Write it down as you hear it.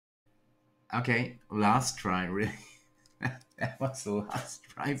Okay, last try, really. That was the last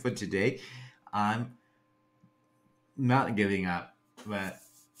try for today. I'm not giving up, but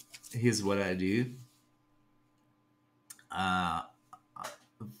here's what I do. Uh,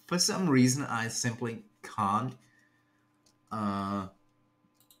 for some reason, I simply can't uh,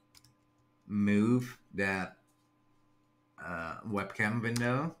 move that webcam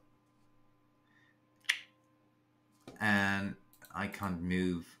window, and I can't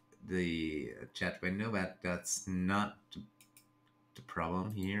move the chat window, but that's not the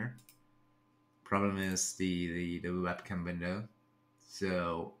problem here. Problem is the webcam window.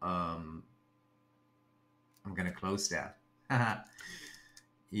 So I'm gonna close that.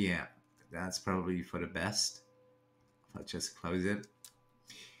 Yeah, that's probably for the best. I'll just close it.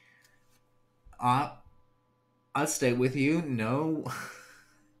 Uh, I'll stay with you. No,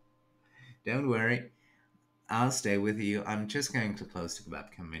 don't worry. I'll stay with you. I'm just going to close the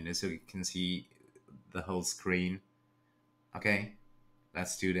webcam window so you can see the whole screen. Okay,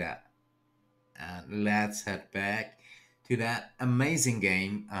 let's do that. And let's head back to that amazing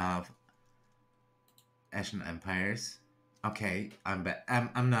game of Ashen Empires. Okay, I'm back.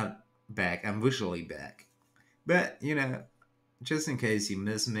 I'm not back. I'm visually back. But just in case you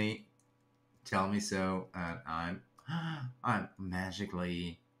miss me, tell me so, and I'm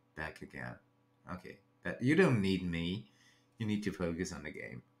magically back again. Okay, but you don't need me. You need to focus on the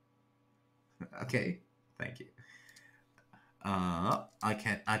game. Okay, thank you.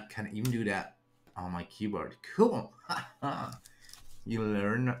 I can even do that on my keyboard. Cool. You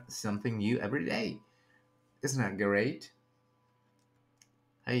learn something new every day. Isn't that great?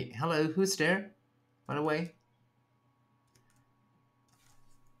 Hey, hello, who's there? By the way,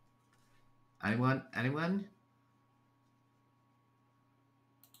 anyone? Anyone?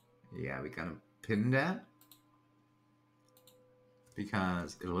 Yeah, we gotta pin that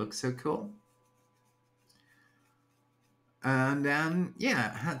because it looks so cool. And then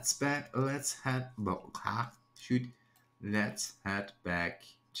yeah, heads back. Let's head. Well, shoot. Let's head back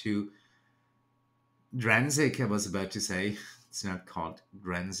to Dranzik. I was about to say it's not called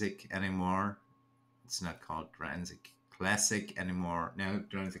Dranzik anymore. It's not called Dranzik Classic anymore. No,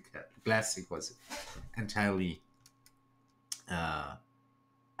 Dranzik Classic was entirely at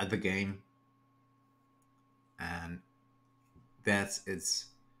the game, and that's its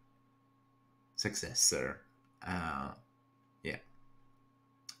successor. Yeah.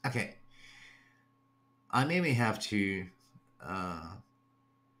 Okay. I maybe have to uh,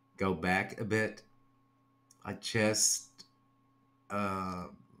 go back a bit. I just uh,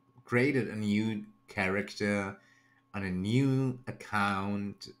 created a new character on a new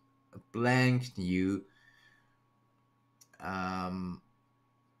account, a blank new on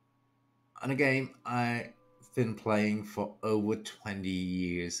a game I've been playing for over 20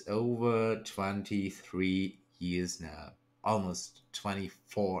 years, over 23 years now, almost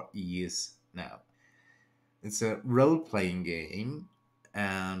 24 years now. It's a role playing game,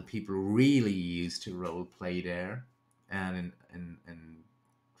 and people really used to role play there. And in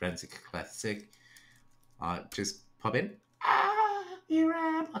Forensic Classic, just pop in. Here I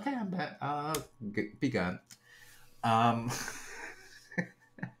am. Okay, I'm back. Be gone. Um,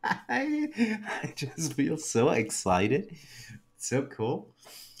 I just feel so excited. So cool.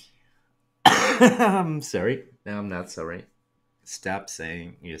 I'm sorry. No, I'm not sorry. Stop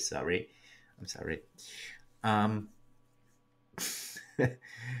saying you're sorry. I'm sorry. Um,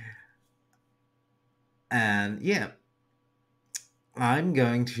 and yeah, I'm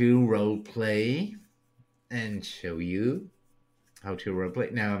going to role play and show you how to role play.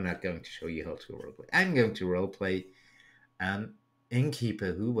 No, I'm not going to show you how to role play. I'm going to role play an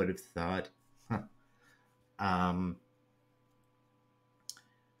innkeeper. Who would have thought? Huh.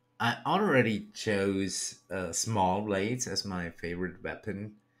 I already chose small blades as my favorite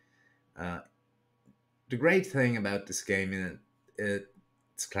weapon. Uh, the great thing about this game is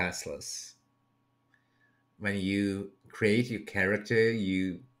it's classless. When you create your character,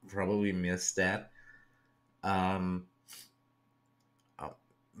 you probably miss that. Um,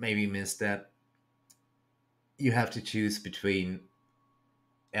 maybe miss that. You have to choose between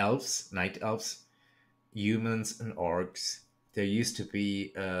elves, night elves, humans, and orcs. There used to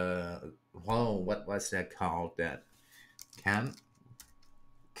be whoa, what was that called? That can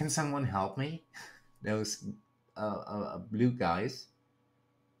can someone help me? Those blue guys.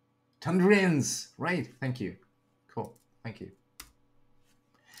 Tundrians! Right, thank you. Cool, thank you.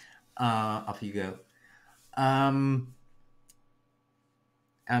 Off you go. And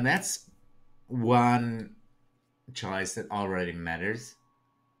that's one choice that already matters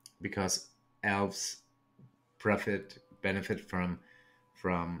because elves benefit from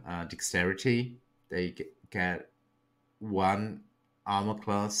from dexterity. They get one armor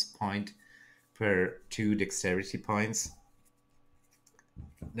class point per two dexterity points.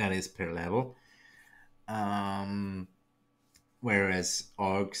 That is per level. Um, Whereas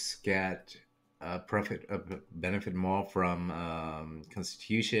orcs get benefit more from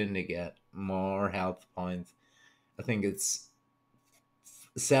constitution. They get more health points. I think it's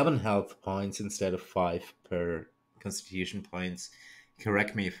 7 health points instead of 5 per constitution points.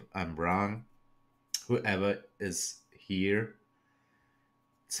 Correct me if I'm wrong. Whoever is here,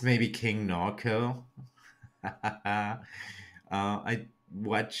 it's maybe King Norco. I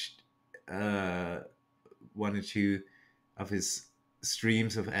watched one or two of his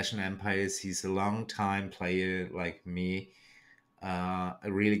streams of Ashen Empires. He's a long time player like me, a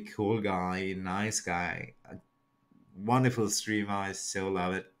really cool guy, nice guy, a wonderful streamer. I so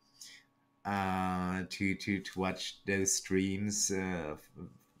love it to watch those streams.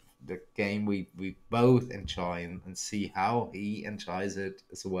 The game we both enjoy, and see how he enjoys it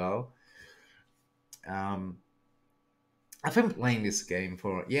as well. Um, I've been playing this game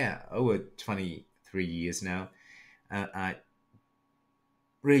for over 23 years now. I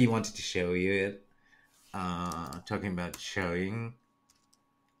really wanted to show you it. Talking about showing,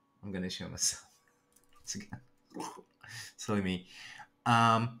 I'm gonna show myself once again. Silly me.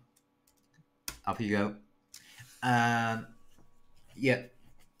 Off you go. Yeah.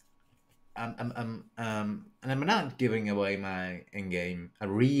 And I'm not giving away my in-game, a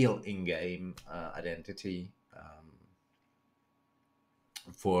real in-game identity,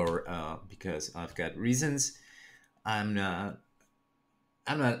 for because I've got reasons. I'm not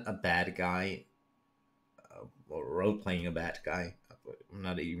a bad guy, or role playing a bad guy. I'm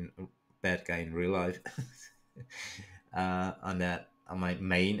not even a bad guy in real life. On my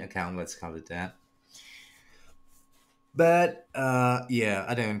main account, let's call it that. But I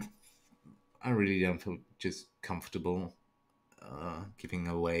really don't feel just comfortable giving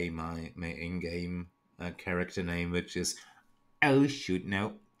away my in-game character name, which is, oh shoot,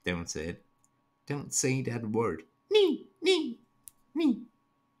 no, don't say it. Don't say that word. Nee, nee, nee.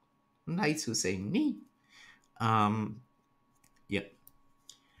 Nice who say nee. Yep.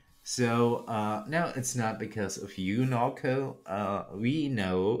 So no, it's not because of you, Norco. We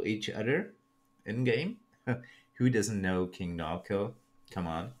know each other in game. Who doesn't know King Norco? Come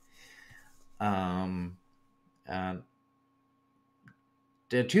on.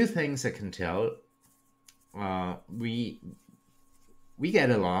 There are two things I can tell. We get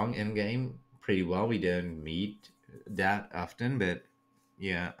along in game pretty well. We don't meet that often, but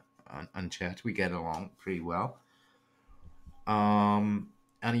yeah, on chat we get along pretty well. And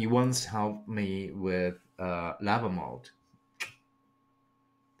he once helped me with lava mold.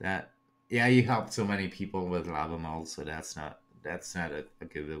 You helped so many people with lava mold, so that's not a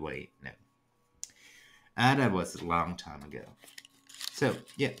giveaway. No, and that was a long time ago. So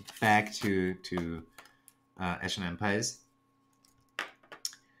yeah, back to Ashen Empires.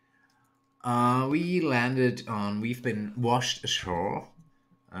 We've been washed ashore,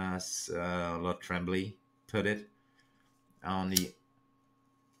 as Lord Tremblay put it, on the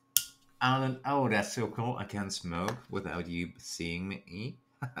island. Oh, that's so cool. I can smoke without you seeing me.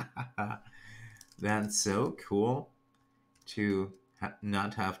 That's so cool to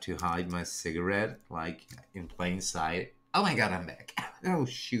not have to hide my cigarette, like, in plain sight. Oh my god, I'm back. Oh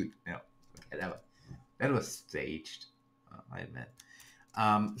shoot, no. Okay, that was staged, I admit.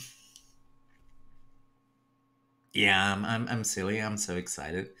 Yeah, I'm silly. I'm so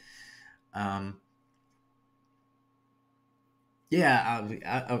excited. So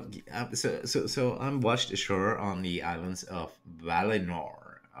I'm washed ashore on the islands of Valinor.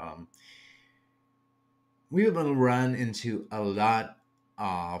 We will run into a lot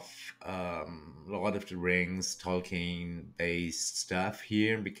of Lord of the Rings, Tolkien-based stuff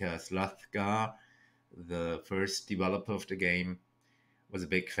here, because Lothgar, the first developer of the game, was a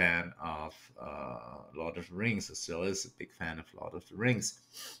big fan of Lord of the Rings, or still is a big fan of Lord of the Rings.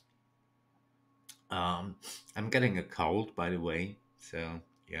 I'm getting a cold, by the way, so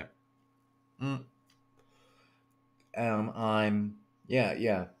yeah.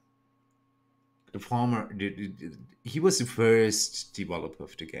 The former, he was the first developer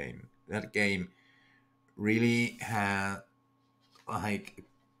of the game. That game really had like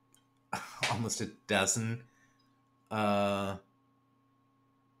almost a dozen of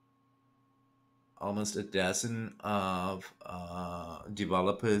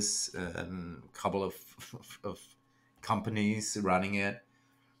developers and a couple of companies running it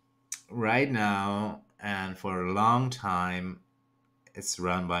right now, and for a long time It's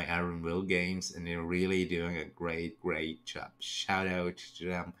run by Iron Will Games, and they're really doing a great job. Shout out to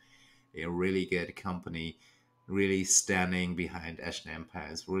them. They're a really good company, really standing behind Ashen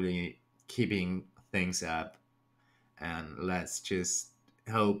Empires, really keeping things up. And let's just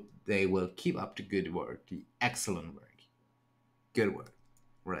hope they will keep up the good work, the excellent work. Good work.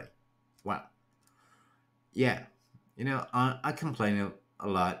 Right. Wow. Yeah. I complain a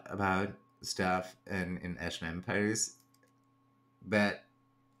lot about stuff in Ashen Empires, but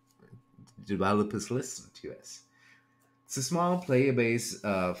developers listen to us. It's a small player base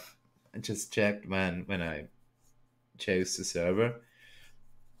of, I just checked when I chose the server.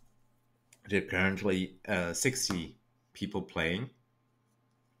 There are currently 60 people playing.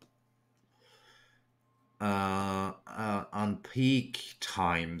 On peak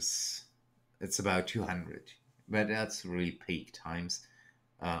times, it's about 200, but that's really peak times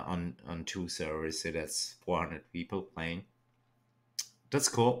on two servers, so that's 400 people playing. That's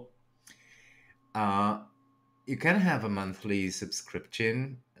cool. Uh, you can have a monthly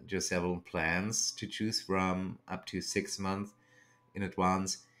subscription, just several plans to choose from, up to 6 months in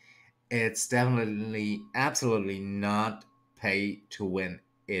advance. It's definitely, absolutely not pay to win.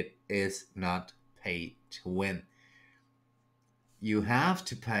 It is not pay to win. You have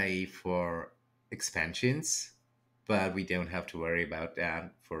to pay for expansions, but we don't have to worry about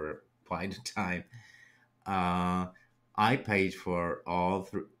that for quite a time. Uh, I paid for all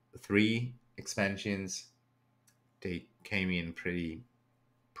three expansions. They came in pretty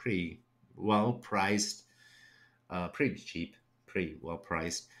well priced, pretty cheap, pretty well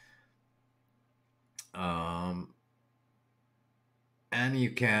priced. Um, and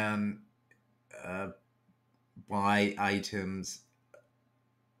you can uh, buy items,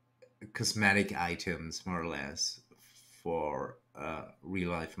 cosmetic items, more or less, for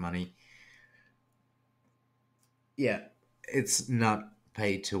real life money. Yeah, it's not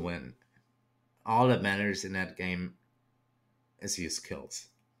pay to win. All that matters in that game is your skills.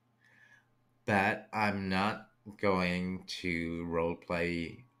 But I'm not going to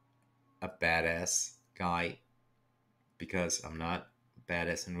roleplay a badass guy because I'm not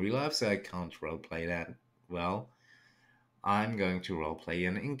badass in real life, so I can't roleplay that well. I'm going to roleplay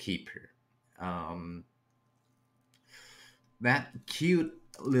an innkeeper. Um, that cute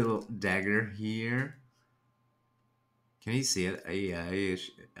little dagger here. Can you see it? Yeah, I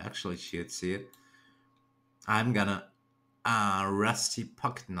actually should see it. I'm gonna rusty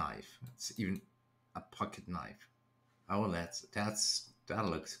pocket knife. It's even a pocket knife. Oh, that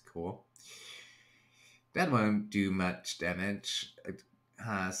looks cool. That won't do much damage. It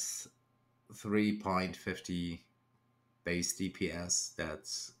has 3.50 base DPS.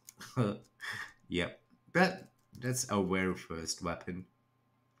 That's yep. But that's our very first weapon.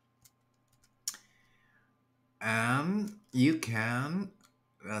 You can.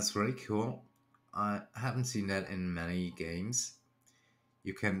 That's very cool. I haven't seen that in many games.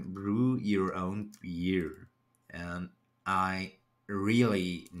 You can brew your own beer, and I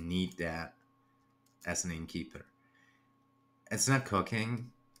really need that as an innkeeper. It's not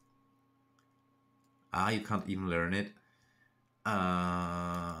cooking. You can't even learn it.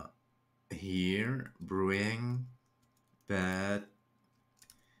 Uh, Here brewing, but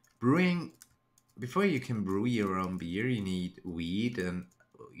brewing, before you can brew your own beer, you need wheat and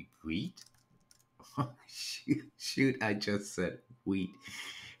wheat. Shoot, I just said wheat.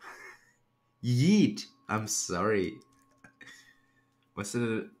 Yeet. I'm sorry. Was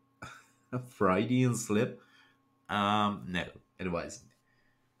it a Freudian slip? No, it wasn't.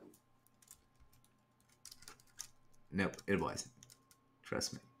 Nope, it wasn't.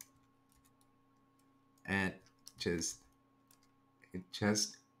 Trust me. And just, it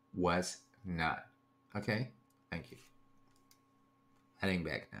just was not. Okay? Thank you. Heading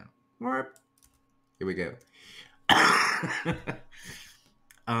back now. Warp. Here we go.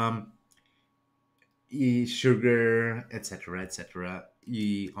 um, Sugar, etc., etc.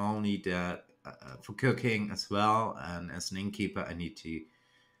 You all need that for cooking as well. And as an innkeeper, I need to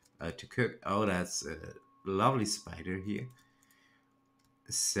cook. Oh, that's a lovely spider here.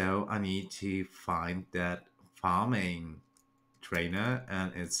 So I need to find that farming trainer,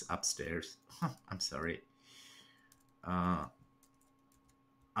 and it's upstairs. I'm sorry. Uh,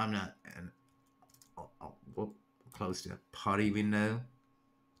 I'm not. We'll close the party window.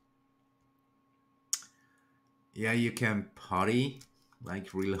 Yeah, you can party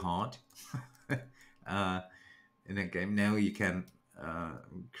like real hard uh, in a game. Now you can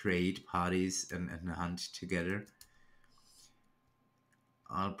create parties and hunt together.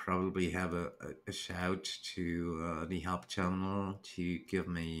 I'll probably have a shout to the help channel to give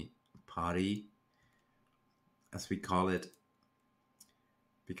me party, as we call it.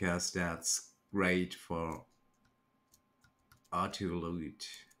 because that's great for auto loot.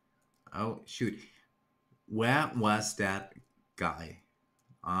 Oh shoot, where was that guy?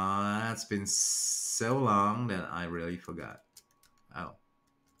 It's been so long that I really forgot. Oh,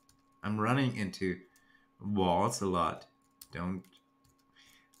 I'm running into walls a lot. Don't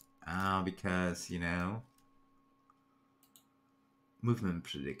because movement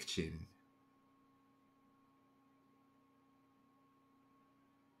prediction.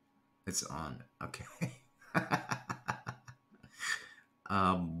 It's on. Okay.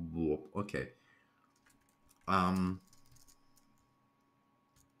 Okay. Um,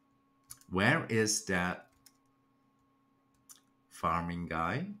 where is that farming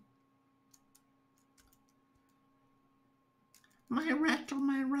guy? My rattle,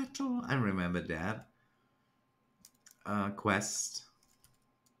 my rattle. I remember that quest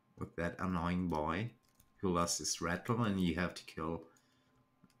with that annoying boy who lost his rattle, and you have to kill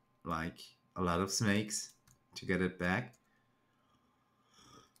like a lot of snakes to get it back.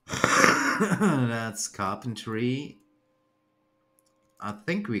 That's carpentry. I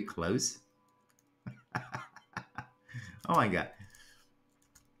think we close. Oh my god.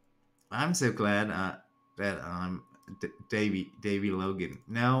 I'm so glad that I'm Davy Logan.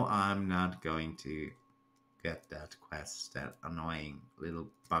 No, I'm not going to get that quest, that annoying little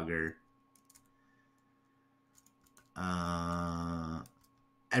bugger.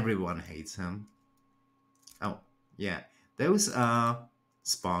 Everyone hates him. Oh, yeah. Those are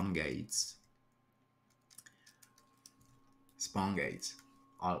spawn gates. Spawn gates.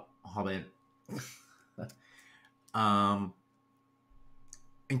 I'll hobbit.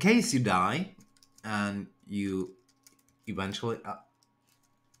 In case you die and you eventually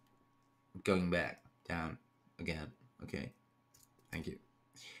going back down again. Okay. Thank you.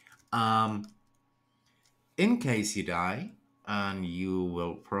 In case you die, and you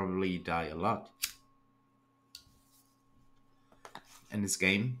will probably die a lot in this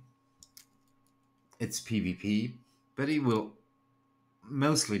game. It's PvP, but it will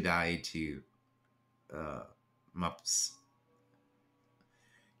mostly die to mobs.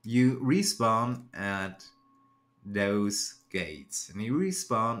 You respawn at those gates, and you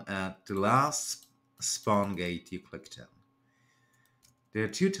respawn at the last spawn gate you clicked on. There are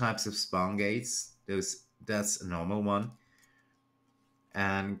two types of spawn gates. That's a normal one,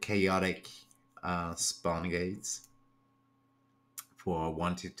 and chaotic spawn gates for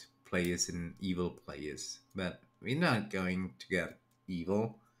wanted players and evil players. But we're not going to get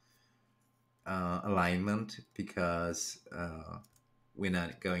evil alignment because we're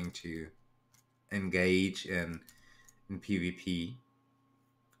not going to engage in PvP.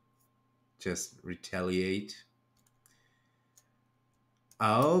 Just retaliate.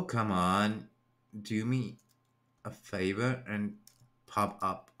 Oh, come on. Do me a favor and pop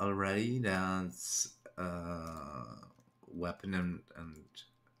up already. That's weapon and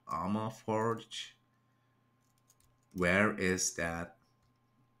armor forge. Where is that?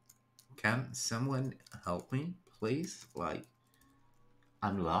 Can someone help me, please? Like,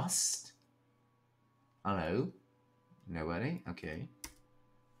 I'm lost. Hello? Nobody? Okay.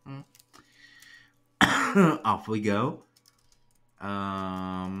 Off we go.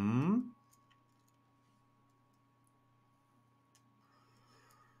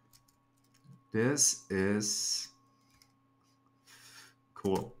 This is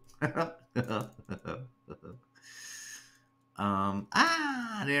cool.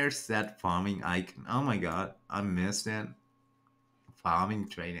 There's that farming icon. Oh my god, I missed it. Farming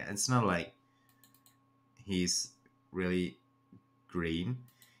trainer. It's not like he's really green.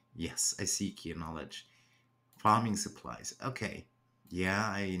 Yes, I see key knowledge. Farming supplies. Okay. Yeah,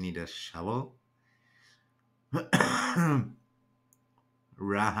 I need a shovel.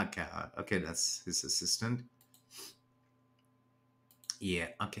 Rahaka. Okay, that's his assistant. Yeah,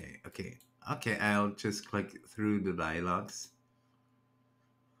 okay. Okay, I'll just click through the dialogues.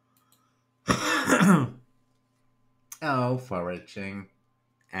 Oh, foraging.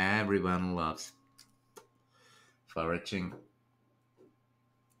 Everyone loves foraging.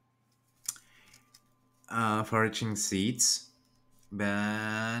 Foraging seeds.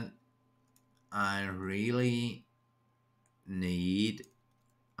 But I really need...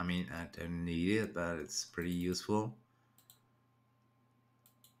 I mean, I don't need it, but it's pretty useful.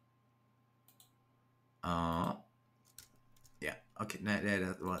 Yeah, okay,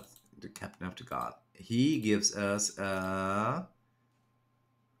 that was the captain of the guard. He gives us a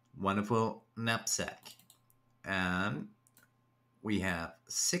wonderful knapsack, and we have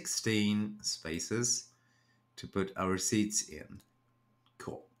 16 spaces to put our seeds in.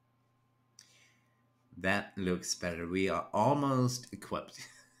 Cool. That looks better. We are almost equipped.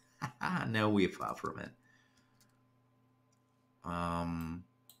 No, we're far from it. Um,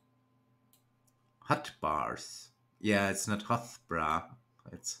 hot bars. Yeah, it's not hot bra.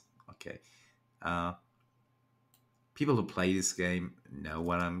 It's okay. Uh, People who play this game know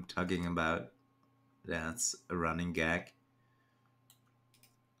what I'm talking about. That's a running gag.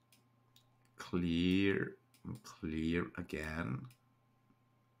 Clear, clear again.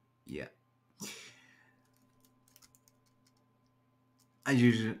 Yeah. I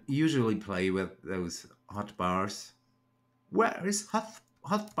usually play with those hot bars. Where is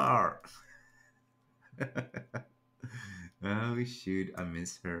hot bar? Oh shoot, I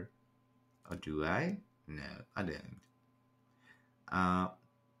miss her. Or do I? No, I don't. Uh,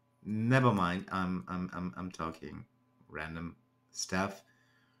 Never mind. I'm talking random stuff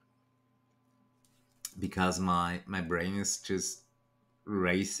because my brain is just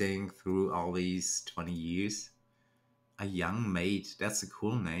racing through all these 20 years. A young maid. That's a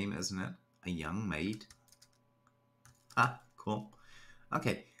cool name, isn't it? A young maid. Ah, cool.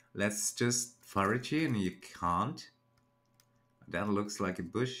 Okay, let's just forage here, and you can't. That looks like a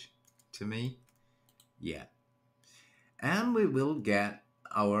bush to me. Yeah. And we will get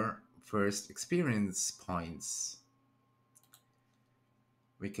our first experience points.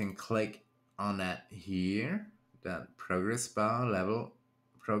 We can click on that here, that progress bar, level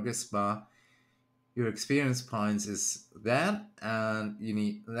progress bar. Your experience points is that, and you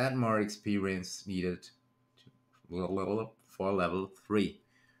need that more experience needed for level 3.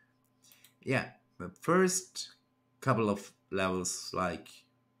 Yeah, the first couple of levels, like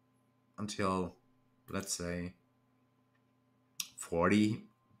until let's say 40,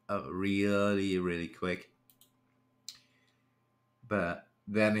 really, really quick. But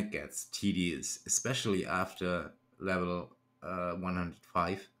then it gets tedious, especially after level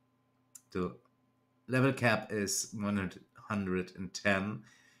 105. The level cap is 110.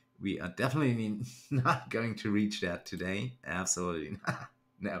 We are definitely not going to reach that today. Absolutely not.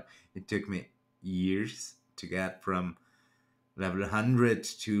 No, it took me years to get from level 100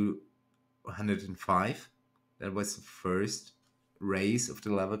 to 105. That was the first raise of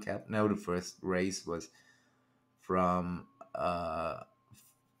the level cap. No, the first raise was from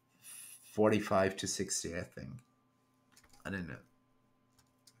 45 to 60, I think. I don't know.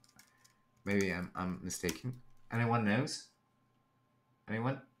 Maybe I'm mistaken. Anyone knows?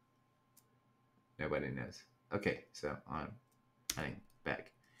 Anyone? Nobody knows. Okay, so I'm heading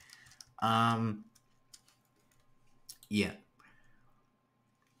back. Yeah.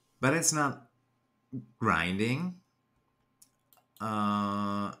 But it's not grinding.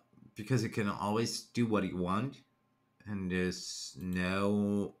 Because you can always do what you want. And there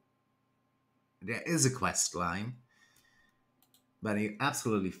is a quest line, but you're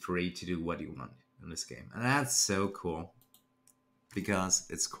absolutely free to do what you want in this game. And that's so cool. Because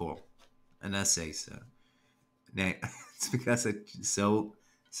it's cool. And I say so. It's because I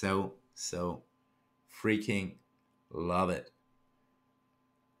so freaking love it.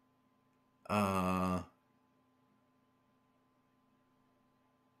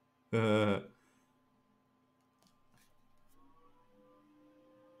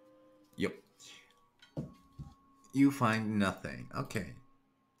 Yep. You find nothing. Okay.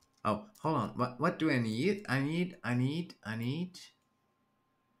 Oh, hold on. What do I need? I need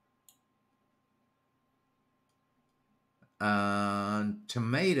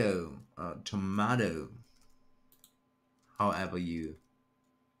tomato. Tomato. However you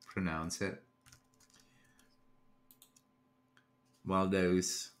pronounce it. Well,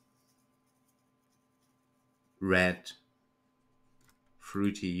 those red,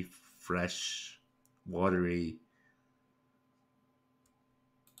 fruity, fresh, watery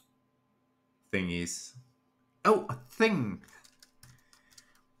thingies. Oh, a thing.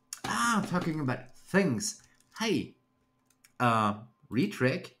 Talking about things. Hey,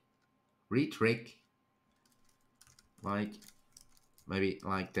 retrick, like maybe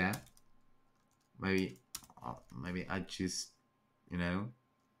like that. Maybe I just, maybe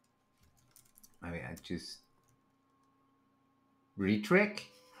I just retrick.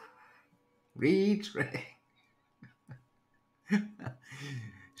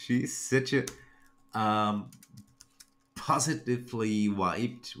 She's such a positively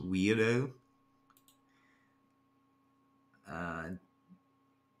wiped weirdo.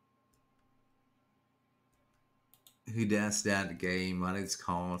 Who does that game? What it's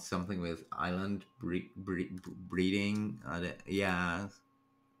called? Something with island breeding. Yeah,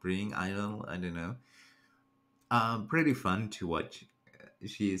 breeding island. I don't know. Pretty fun to watch.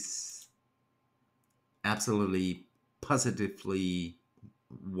 She's absolutely positively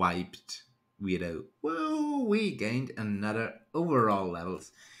wiped weirdo. Whoa, we gained another overall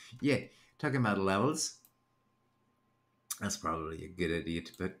levels. Yeah, talking about levels, that's probably a good idea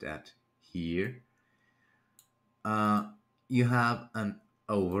to put that here. Uh, you have an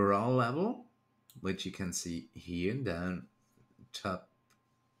overall level, which you can see here down top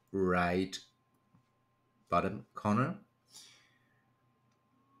right bottom corner,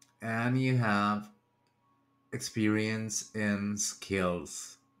 and you have experience in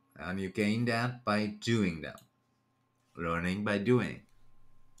skills, and you gain that by doing them, learning by doing.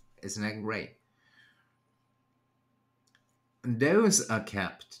 Isn't that great? Those are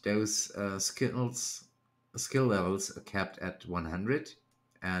capped. Those skill levels are capped at 100,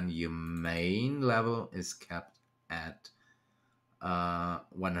 and your main level is capped at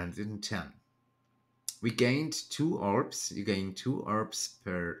 110. We gained 2 orbs. You gain 2 orbs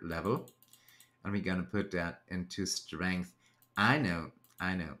per level, and we're gonna put that into strength. I know,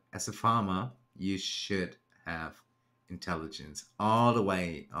 I know. As a farmer, you should have intelligence all the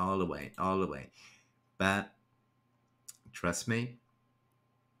way, all the way, all the way. But trust me,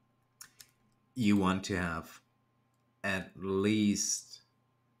 you want to have at least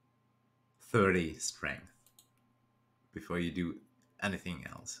 30 strength before you do anything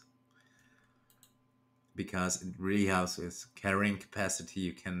else, because it really helps with carrying capacity.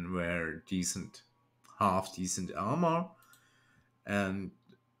 You can wear decent, half decent armor, and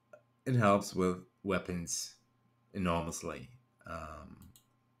it helps with weapons enormously.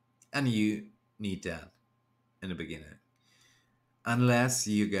 And you need that in the beginning, unless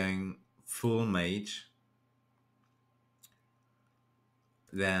you're going full mage.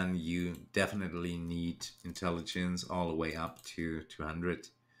 Then you definitely need intelligence all the way up to 200.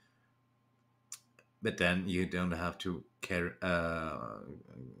 But then you don't have to carry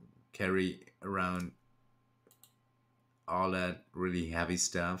around all that really heavy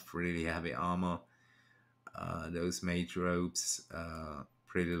stuff, really heavy armor. Those mage robes,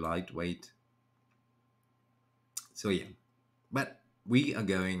 pretty lightweight. So yeah, but we are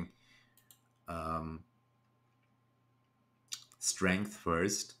going strength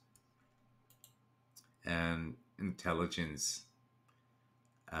first and intelligence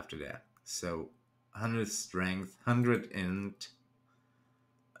after that. So 100 strength, 100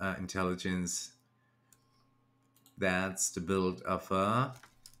 intelligence. That's the build of a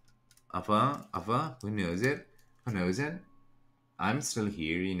who knows it? Who knows it? I'm still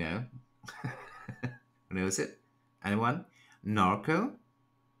here, you know. Who knows it? Anyone? Narco?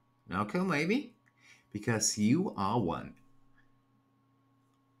 Narco, maybe? Because you are one.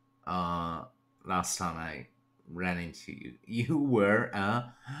 Last time I ran into you, you were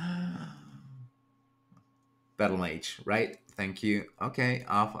a battle mage, right? Thank you. Okay,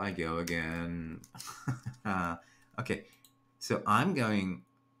 off I go again. Okay, so I'm going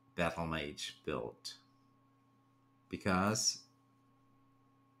battle mage build because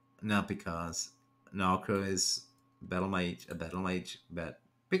not because Narco is a battle mage, but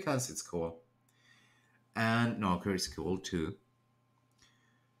because it's cool, and Narco is cool too.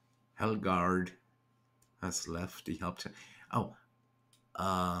 Helgard has left the help. Oh,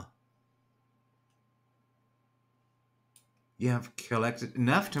 you have collected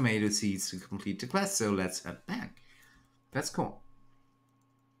enough tomato seeds to complete the quest, so let's head back. That's cool.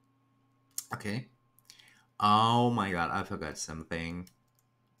 Okay. Oh my god, I forgot something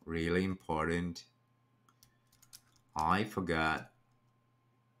really important. I forgot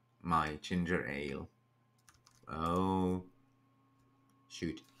my ginger ale. Oh,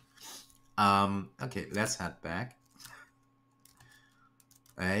 shoot. Okay, let's head back.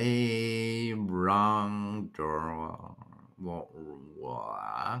 A wrong door. What?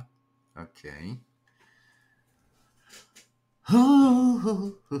 Okay.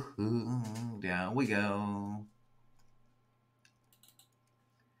 There we go.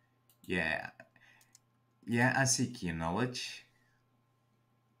 Yeah. Yeah, I seek your knowledge.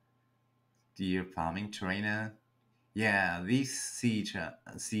 Dear farming trainer. Yeah, these seeds are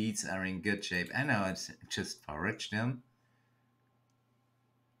in good shape. I know, it's just forage them.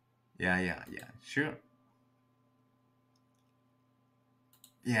 Yeah, sure.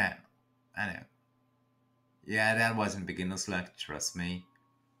 Yeah, I know. Yeah, that wasn't beginner's luck, trust me.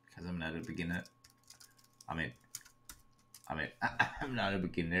 Because I'm not a beginner. I mean, I'm not a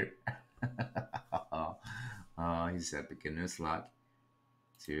beginner. He said beginner's luck.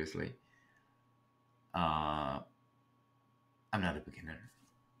 Seriously. I'm not a beginner.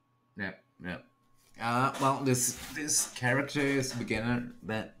 No. Well, this character is a beginner,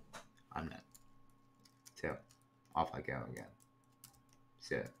 but I'm not. So, off I go again.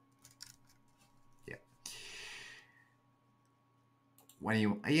 So, yeah.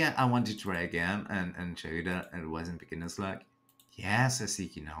 I want to try again and show you that it wasn't beginner's luck. Yes, I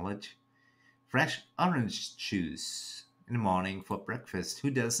seek your knowledge. Fresh orange juice in the morning for breakfast. Who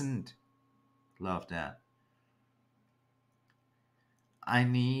doesn't love that? I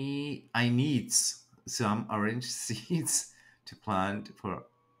need some orange seeds to plant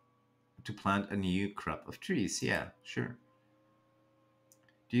a new crop of trees. Yeah, sure.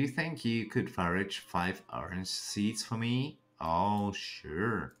 Do you think you could forage 5 orange seeds for me? Oh,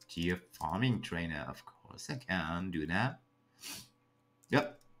 sure. Dear farming trainer, of course I can do that.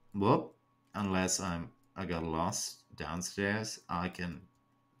 Yep. Whoop. Unless I got lost downstairs, I can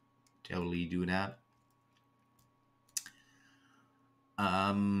totally do that.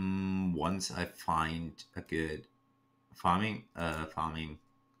 Once I find a good farming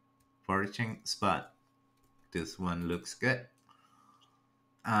foraging spot. This one looks good.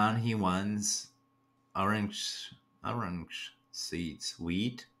 And he wants orange orange seeds.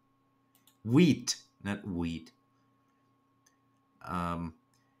 Wheat, not wheat. Um,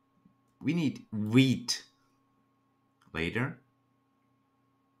 we need wheat later.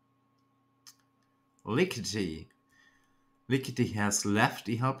 Lickety. Lickety has left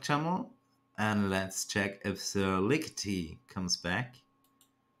the hub channel. And let's check if Sir Lickety comes back.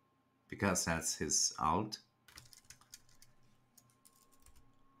 Because that's his alt.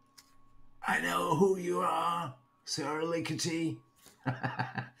 I know who you are, Sir Lickety.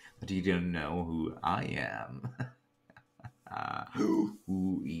 But you don't know who I am.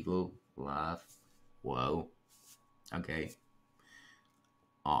 Ooh, evil laugh. Whoa. Okay.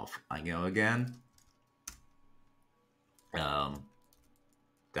 Off I go again.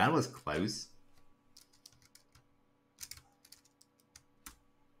 That was close.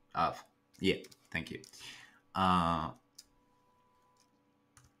 Off. Yeah, thank you. I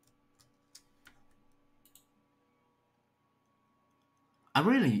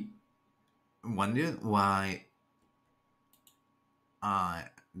really wonder why I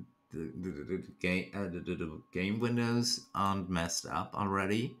the game windows aren't messed up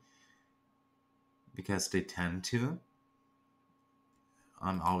already, because they tend to.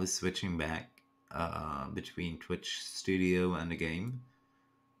 I'm always switching back between Twitch Studio and the game,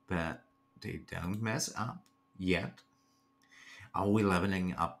 but they don't mess up yet. Are we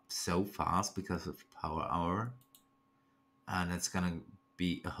leveling up so fast because of Power Hour? And it's gonna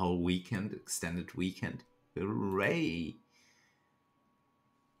be a whole weekend, extended weekend. Hooray!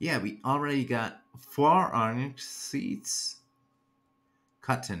 Yeah, we already got 4 orange seeds.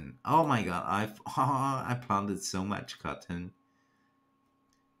 Cotton. Oh my god, I planted so much cotton.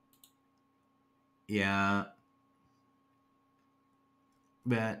 Yeah.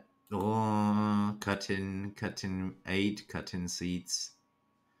 But cotton, 8 cotton seeds.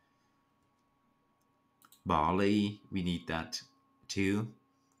 Barley, we need that too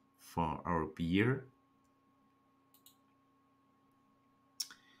for our beer.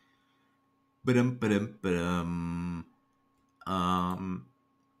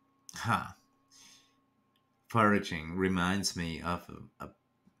 Ha. Foraging reminds me of a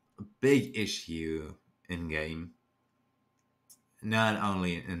big issue in game. Not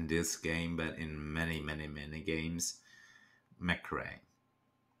only in this game, but in many games. Macro.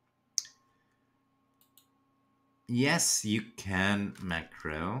 Yes, you can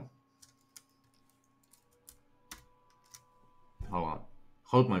macro. Hold on.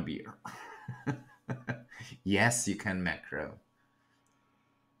 Hold my beer. Yes, you can macro.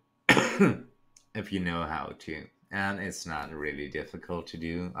 If you know how to. And it's not really difficult to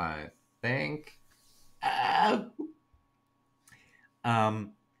do, I think. And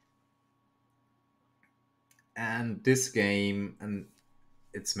this game and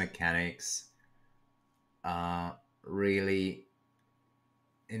its mechanics really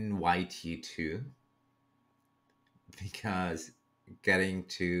invite you to, because getting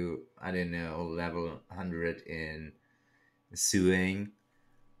to, I don't know, level 100 in sewing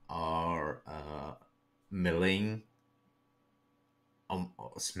or milling, or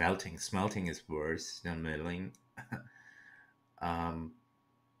smelting is worse than milling.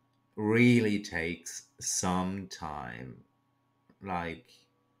 Really takes some time, like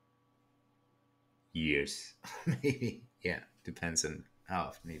years. Maybe. Yeah, depends on how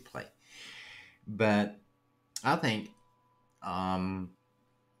often you play, but I think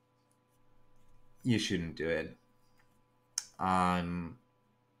you shouldn't do it. I'm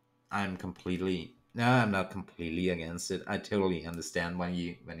completely, no, I'm not completely against it. I totally understand when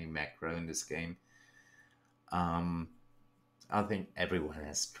you macro in this game. I think everyone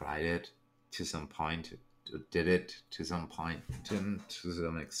has tried it to some point, did it to some point, to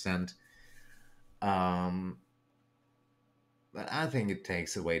some extent. But I think it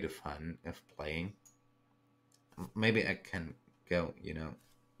takes away the fun of playing. Maybe I can go,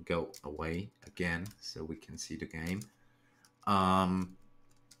 go away again so we can see the game. Um,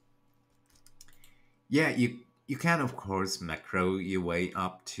 yeah, you can of course macro your way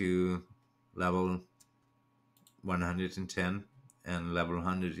up to level 110 and level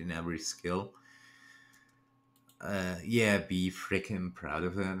 100 in every skill. Yeah, be freaking proud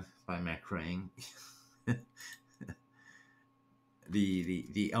of it by macroing.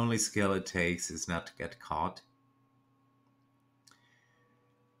 The only skill it takes is not to get caught.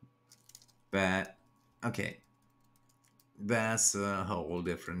 But okay, that's a whole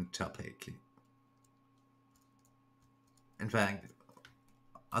different topic. In fact,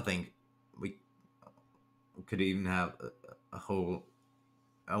 I think we could even have a whole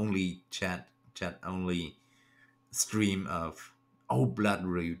only chat only stream of blood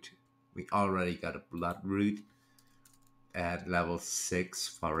root. We already got a blood root at level 6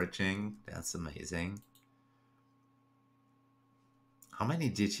 foraging. That's amazing. How many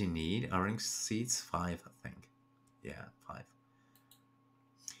did you need? Orange seeds? 5, I think. Yeah,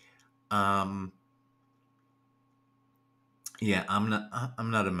 5. Yeah, I'm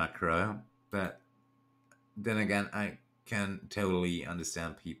not a macro, but then again, I can totally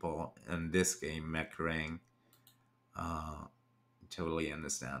understand people in this game macroing. Totally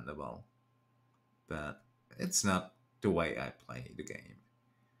understandable, but it's not the way I play the game.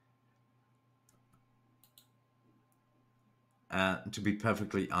 To be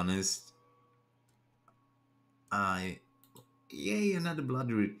perfectly honest, yay, another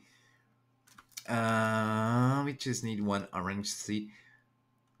blood root. We just need one orange seed.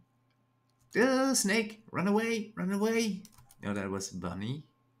 Snake, run away, run away. No, that was Bunny.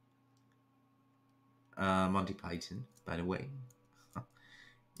 Monty Python, by the way.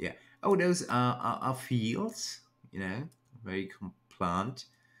 Yeah. Oh, those are fields, very plant.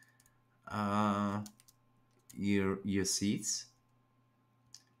 Your seeds,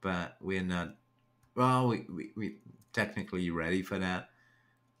 but we're not. Well, we technically ready for that,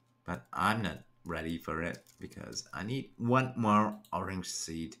 but I'm not ready for it because I need one more orange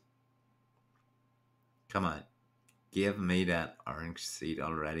seed. Come on, give me that orange seed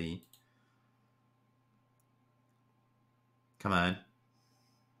already. Come on.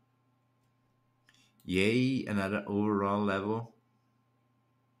 Yay, another overall level.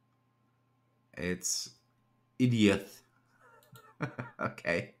 It's idiot.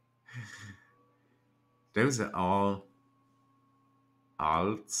 Okay. Those are all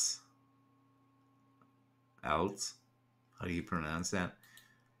alts. Alts? How do you pronounce that?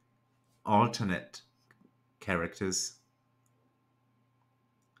 Alternate characters.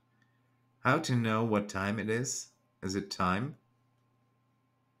 How to know what time it is? Is it time?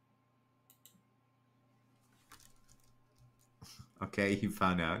 Okay, he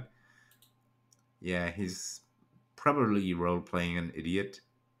found out. Yeah, he's probably role-playing an idiot.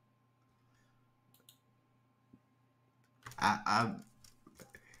 I,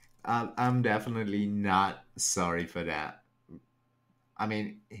 I'm definitely not sorry for that. I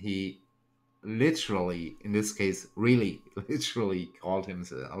mean, he literally, in this case, really, literally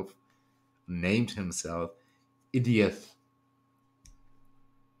named himself idiot.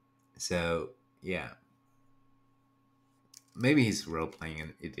 So, yeah. Maybe he's role playing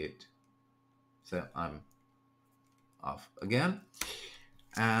an idiot. So, I'm off again.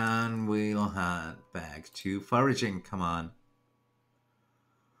 And we'll head back to foraging. Come on.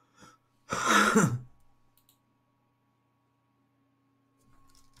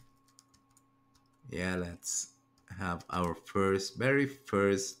 Yeah, let's have our very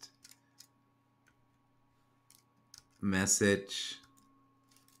first message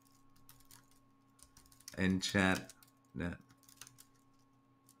in chat. That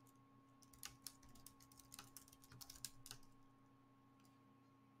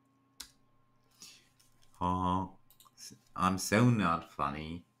oh, I'm so not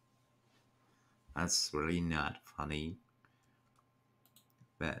funny. That's really not funny.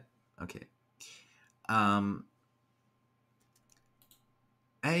 But okay.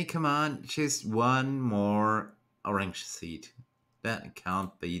 Hey, come on, just one more orange seed. That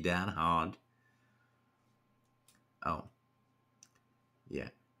can't be that hard. Oh, yeah.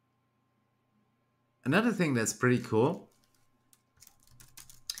 Another thing that's pretty cool,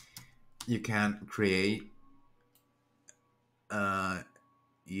 you can create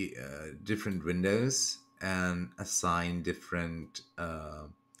different windows and assign different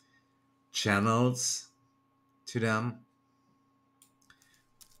channels to them.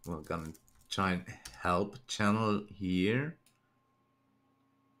 We're gonna try and help channel here.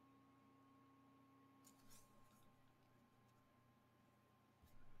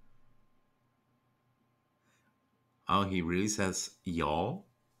 Oh, he really says y'all?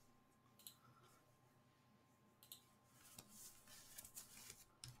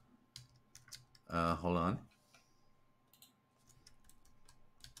 Hold on.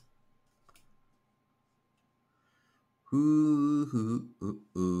 Who.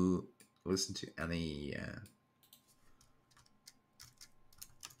 Listen to any.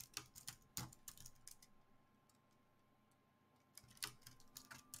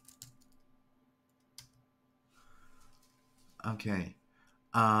 Okay.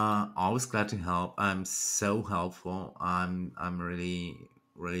 Always glad to help. I'm so helpful. I'm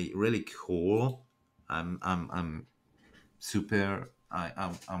really cool. I'm super.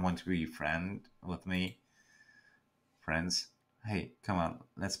 I want to be friend with me. Friends. Hey, come on,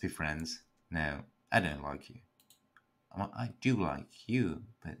 let's be friends. No, I don't like you. Well, I do like you,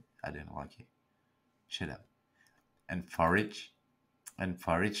 but I don't like you. Shut up. And forage. And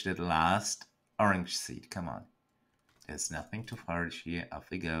forage that last orange seed. Come on. There's nothing to forage here.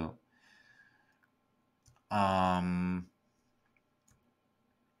 Off we go. Um.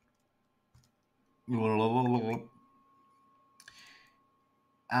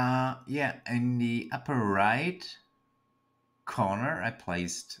 Yeah, in the upper right corner, I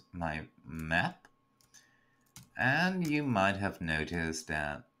placed my map, and you might have noticed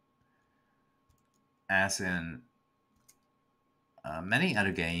that, as in many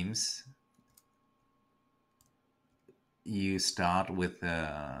other games, you start with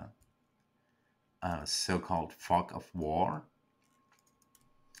a so-called fog of war,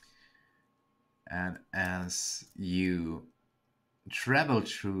 and as you travel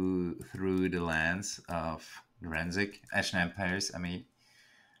through the lands of Ashen Empires, I mean,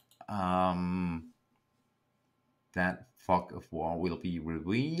 um, that fog of war will be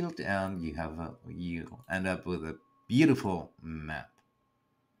revealed, and you end up with a beautiful map.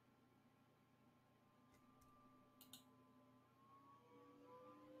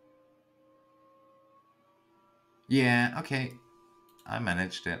 Yeah, okay, I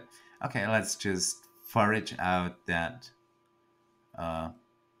managed it. Okay, let's just forage out that uh,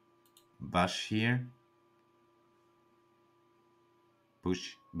 bush here.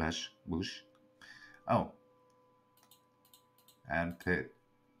 Bush. Oh, and put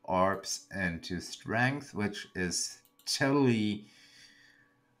orbs into strength, which is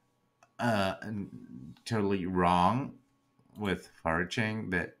uh, totally wrong with foraging,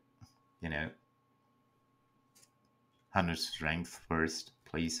 but you know, 100 strength first,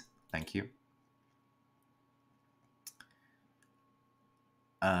 please. Thank you.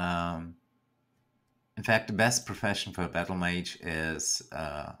 Um, in fact, the best profession for a battle mage is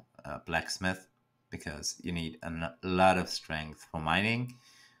a blacksmith, because you need a lot of strength for mining,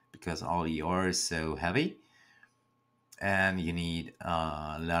 because all the ore is so heavy, and you need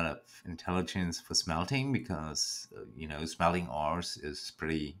a lot of intelligence for smelting, because smelting ores is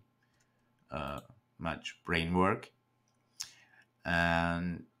pretty uh, much brain work,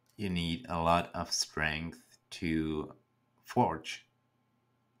 and you need a lot of strength to forge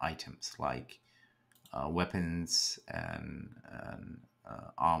items like weapons and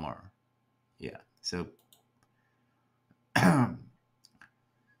armor. Yeah, so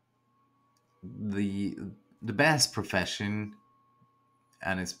the the best profession,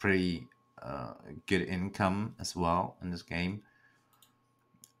 and it's pretty good income as well in this game,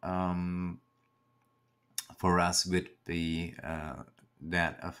 um, for us would be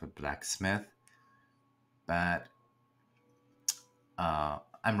that of a blacksmith. But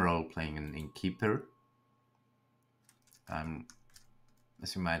I'm role playing an innkeeper.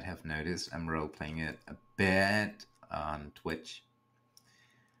 As you might have noticed, I'm role playing it a bit on Twitch,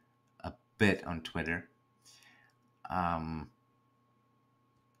 a bit on Twitter. But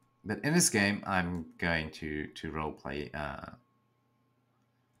in this game, I'm going to role play an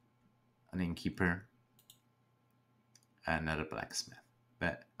innkeeper and not a blacksmith.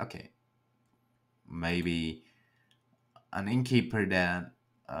 But okay, maybe an innkeeper that,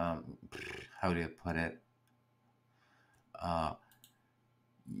 how do you put it?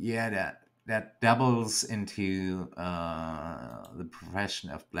 Yeah, that doubles into the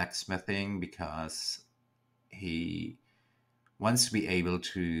profession of blacksmithing, because he wants to be able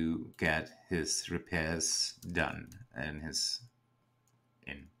to get his repairs done in his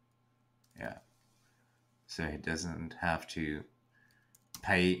inn. Yeah, so he doesn't have to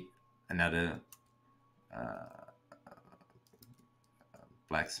pay another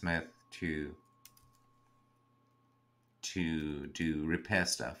blacksmith to do repair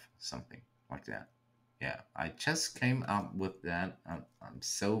stuff, something like that. Yeah, I just came up with that. I'm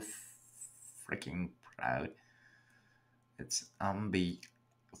so freaking proud. It's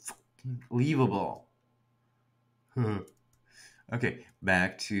unbelievable. Okay,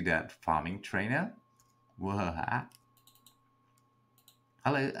 back to that farming trainer. Wah.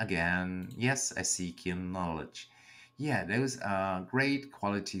 Hello again. Yes, I seek your knowledge. Yeah, those are great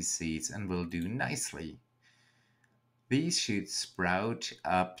quality seeds and will do nicely. These should sprout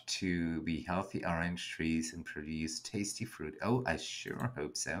up to be healthy orange trees and produce tasty fruit. Oh, I sure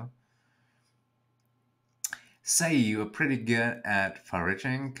hope so. Say you are pretty good at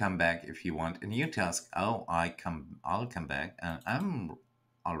foraging. Come back if you want a new task. Oh, I'll come back. I'm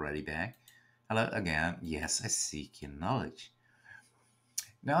already back. Hello again. Yes, I seek your knowledge.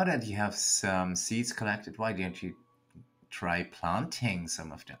 Now that you have some seeds collected, why don't you try planting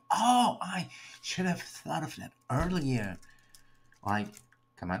some of them? Oh, I should have thought of that earlier. Like,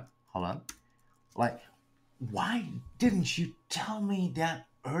 come on, hold on. Like, why didn't you tell me that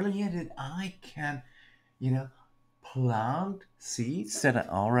earlier that I can, you know, plant seeds that are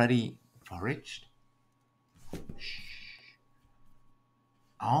already foraged?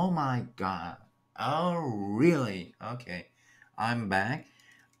 Oh my god. Oh, really? Okay. I'm back.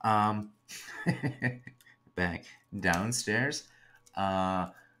 Um, back downstairs. Uh,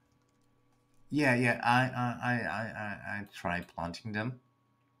 yeah. I try planting them.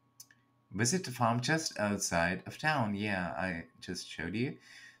 Visit the farm just outside of town. Yeah, I just showed you.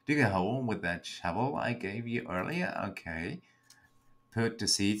 Dig a hole with that shovel I gave you earlier. Okay. Put the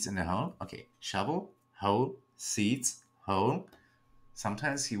seeds in the hole. Okay. Shovel, hole, seeds, hole.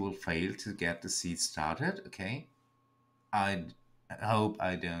 Sometimes you will fail to get the seeds started. Okay. I hope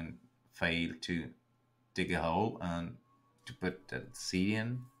I don't fail to dig a hole and to put the seed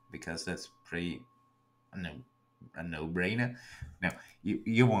in because that's pretty no a no-brainer. No,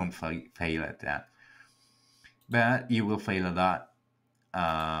 you won't fail at that, but you will fail a lot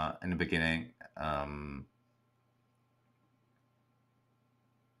in the beginning.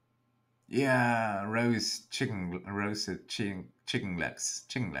 Yeah, roasted chicken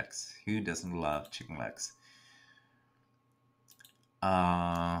legs. Who doesn't love chicken legs?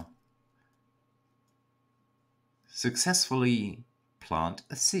 Uh, Successfully plant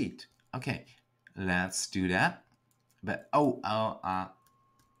a seed. Okay, let's do that. But I'll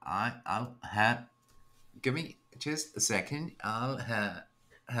have. Give me just a second.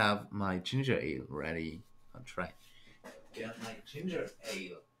 Have my ginger ale ready. I'll try. Get my ginger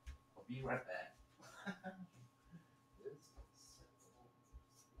ale. I'll be right back.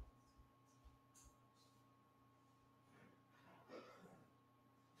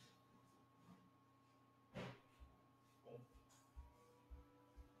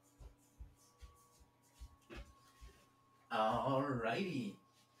 Alrighty.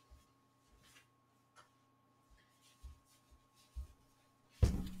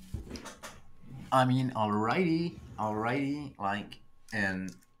 I mean, alrighty, like,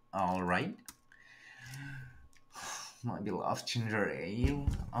 and alright. My beloved ginger ale.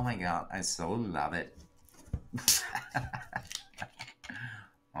 Oh my god, I so love it.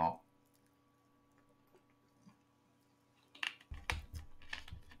 Oh,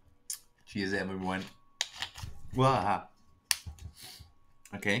 cheers, everyone. Wow.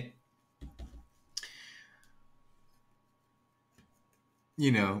 Okay.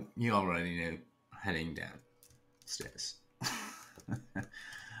 You already know heading downstairs.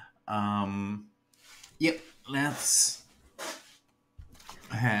 um, yep, let's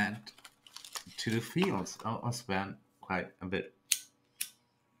head to the fields. I'll spend quite a bit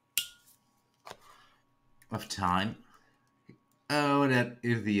of time. Oh, that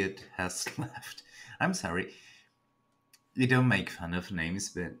idiot has left. I'm sorry. You don't make fun of names,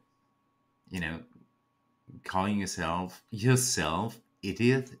 but you know, calling yourself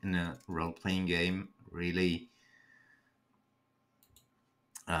idiot in a role playing game really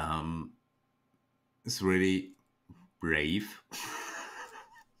um is really brave.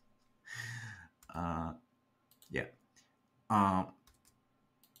 uh yeah. Uh,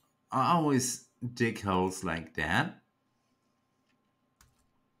 I always dig holes like that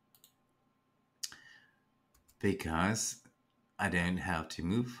because I don't have to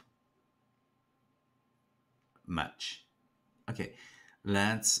move much. Okay,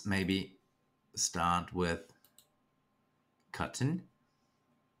 let's maybe start with cotton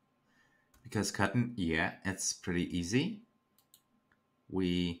because cotton, yeah, it's pretty easy.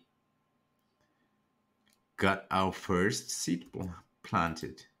 We got our first seed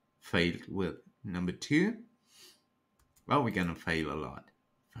planted. Failed with number two. Well, we're gonna fail a lot.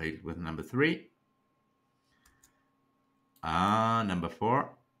 Failed with number three. Number four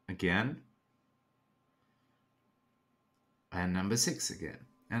again. And number six again.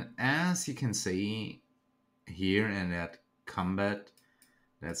 And as you can see here in that combat,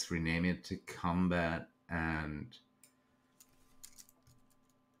 let's rename it to combat and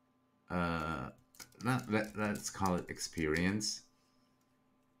let's call it experience.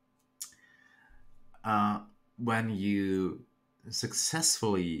 Uh, when you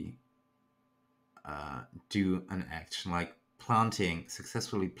successfully do an action like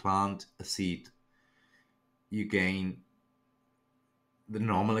successfully plant a seed, you gain the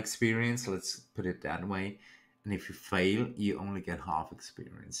normal experience, let's put it that way. And if you fail, you only get half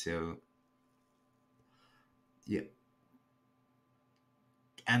experience. So yeah,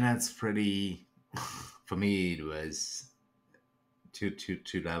 and that's pretty. For me, it was to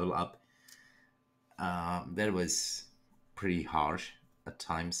level up. That was pretty harsh at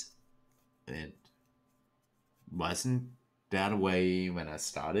times. It wasn't that way when I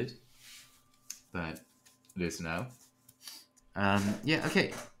started, but it is now. Yeah,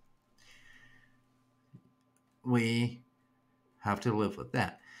 okay. We have to live with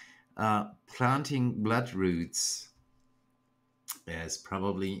that. Planting blood roots is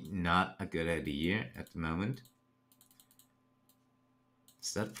probably not a good idea at the moment.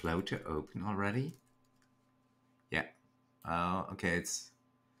 Is that floater open already? Yeah. Okay, it's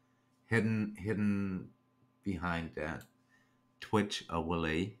hidden behind that Twitch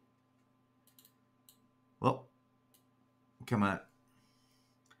overlay. Well, come on.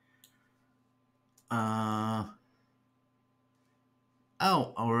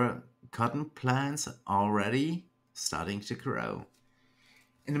 Oh, our cotton plants are already starting to grow.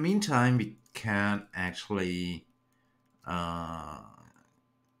 In the meantime, we can actually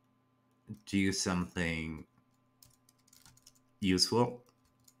do something useful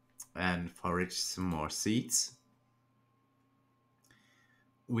and forage some more seeds.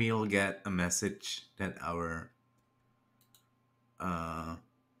 We'll get a message that our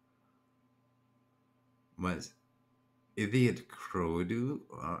was idiot crow do?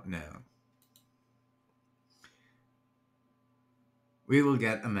 No. We will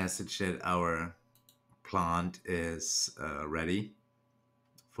get a message that our plant is ready,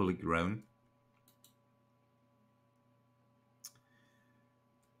 fully grown.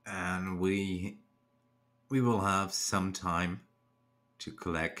 And we will have some time to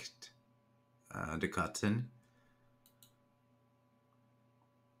collect the cotton.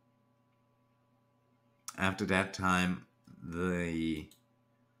 After that time, the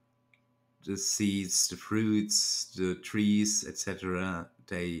seeds, the fruits, the trees, etc.,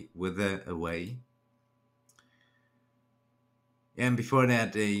 they wither away. And before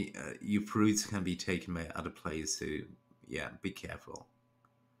that, your fruits can be taken by other players. So yeah, be careful.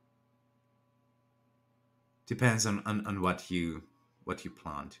 Depends on what you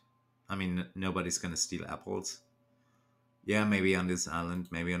plant. I mean, nobody's gonna steal apples. Yeah, maybe on this island,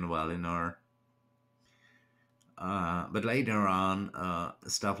 maybe on Valinor. But later on,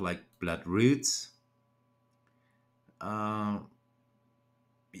 stuff like blood roots. Yeah,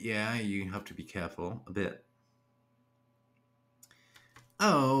 you have to be careful a bit.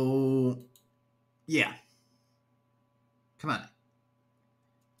 Oh, yeah. Come on.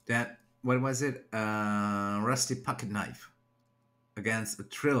 That, what was it? Rusty pocket knife against a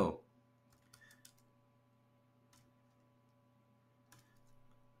trill.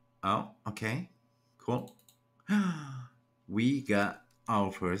 Oh, okay. Cool. We got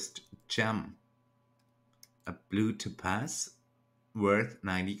our first gem. A blue topaz worth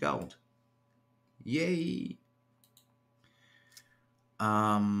 90 gold. Yay!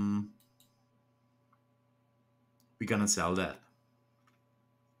 We're gonna sell that.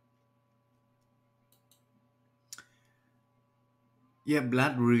 Yeah,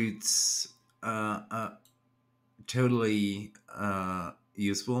 blood roots totally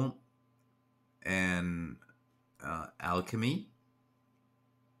useful in alchemy.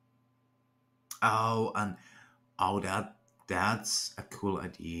 Oh, and that's a cool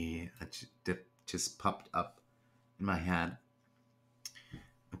idea that just popped up in my head.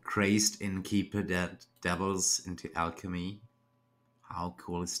 A crazed innkeeper that dabbles into alchemy. How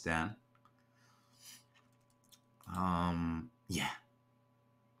cool is that? Yeah.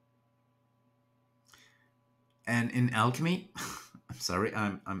 And in alchemy, I'm sorry,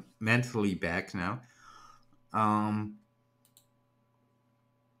 I'm mentally back now. I'm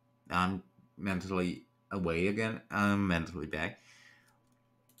mentally away again. I'm mentally back.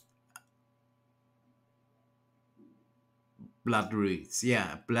 Blood roots,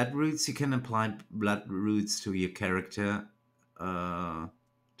 yeah, blood roots. You can apply blood roots to your character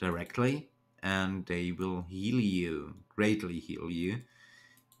directly, and they will heal you, greatly heal you.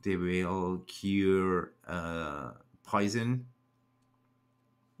 They will cure poison.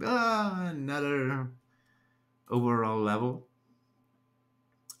 Another overall level.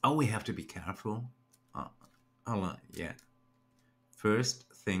 Oh, we have to be careful. Hold on, yeah. First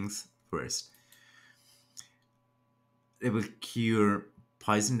things first. It will cure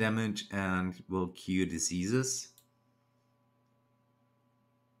poison damage and will cure diseases.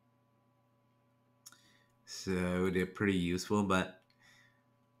 So they're pretty useful, but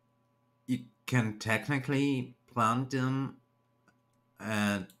you can technically plant them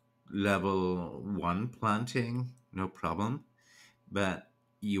at level 1 planting, no problem. But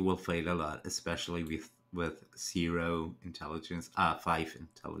you will fail a lot, especially with 0 intelligence, 5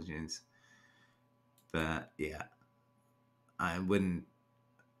 intelligence. But yeah, I wouldn't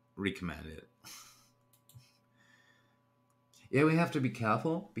recommend it. Yeah, we have to be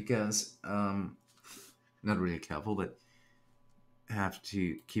careful because not really careful, but have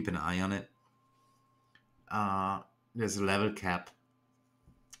to keep an eye on it. Uh, there's a level cap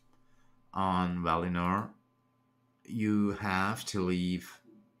on Valinor. You have to leave.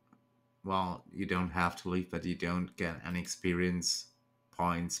 Well, you don't have to leave, but you don't get any experience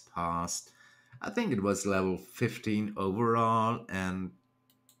points past. I think it was level 15 overall and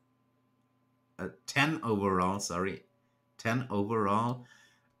 10 overall, sorry. 10 overall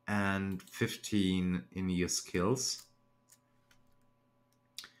and 15 in your skills.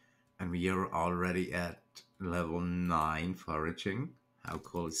 And we are already at level 9 foraging. How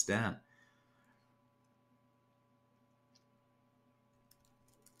cool is that?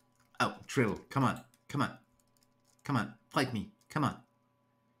 Oh, Trill, come on, come on, come on, fight me, come on.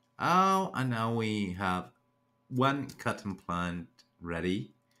 Oh, and now we have one cotton plant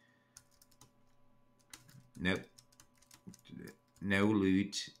ready. Nope. No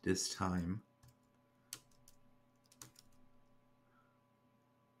loot this time.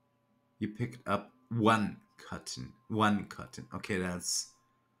 You picked up one cotton. One cotton. Okay, that's...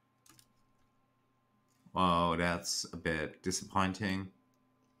 Oh, that's a bit disappointing.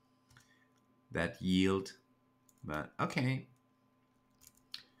 That yield. But, okay.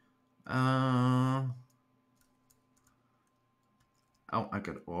 Oh, I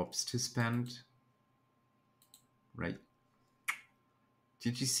got orbs to spend. Right.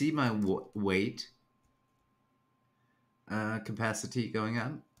 Did you see my weight capacity going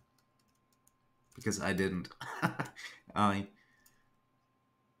up? Because I didn't. I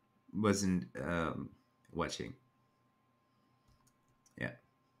wasn't watching. Yeah,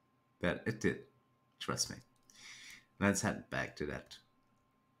 but it did. Trust me. Let's head back to that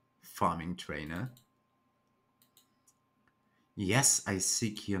farming trainer. Yes, I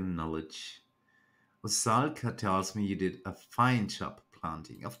seek your knowledge. Osalka tells me you did a fine job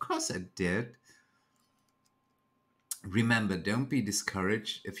planting. Of course I did. Remember, don't be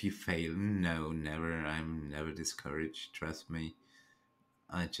discouraged if you fail. No, never. I'm never discouraged. Trust me.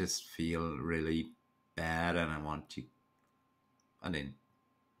 I just feel really bad and I want to... I didn't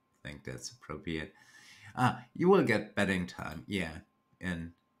think that's appropriate. You will get bedding time. Yeah.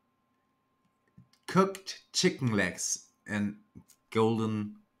 And cooked chicken legs and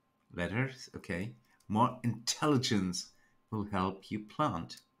golden letters. Okay. More intelligence will help you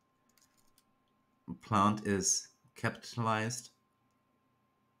plant. Plant is capitalized,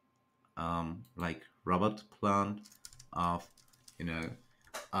 like Robert Plant of,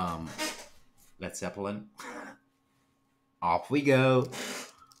 um, Led Zeppelin. Off we go.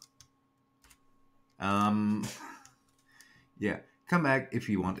 Yeah, come back if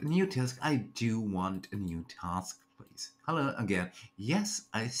you want a new task. I do want a new task, please. Hello again. Yes,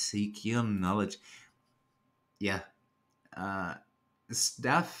 I seek your knowledge. Yeah, uh,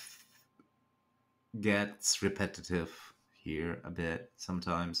 stuff gets repetitive here a bit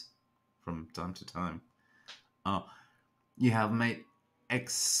sometimes, from time to time. Oh, you have made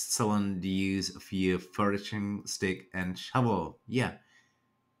excellent use of your foraging stick and shovel. Yeah,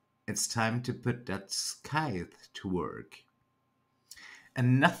 it's time to put that scythe to work.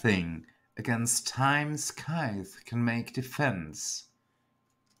 And nothing against time scythe can make defense.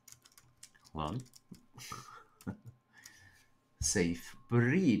 Hold on. Safe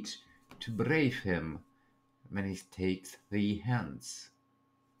breed to brave him when he takes the hands.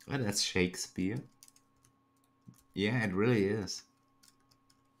 Oh, that's Shakespeare. Yeah, it really is.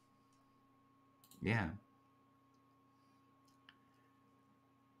 Yeah.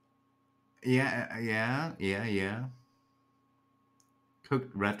 Yeah.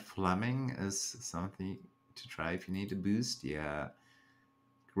 Cooked red flaming is something to try if you need a boost. Yeah.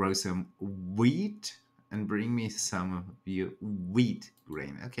 Grow some wheat and bring me some of your wheat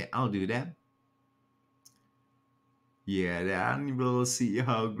grain. Okay, I'll do that. Yeah, then we'll see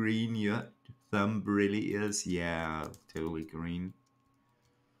how green your thumb really is. Yeah, totally green.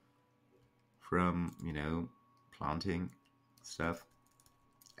 From, planting stuff.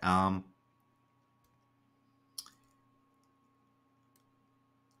 Um,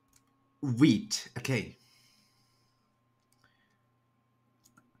 Wheat. Okay.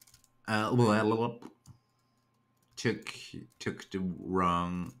 Well, took took the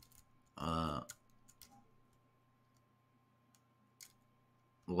wrong uh,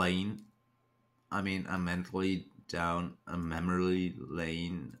 lane. I mean, I'm mentally down a memory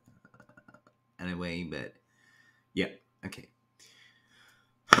lane anyway, but yeah, okay.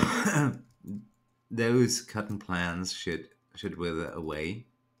 Those cotton plants should wither away.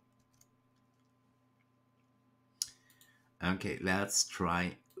 Okay, let's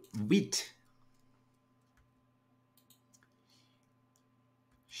try wheat.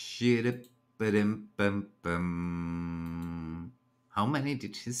 Shit, bum bum. How many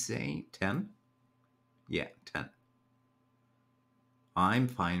did he say? 10? Yeah, 10. I'm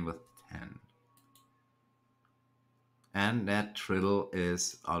fine with 10. And that Triddle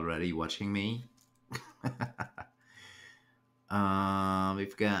is already watching me.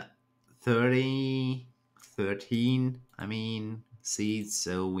 We've got 30, 13, I mean, seeds,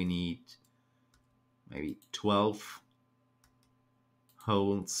 so we need maybe 12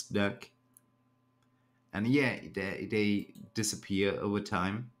 holes dug. And yeah, they disappear over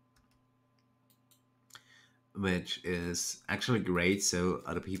time, which is actually great, so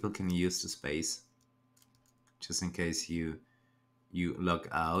other people can use the space just in case you log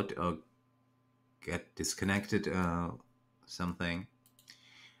out or get disconnected or something.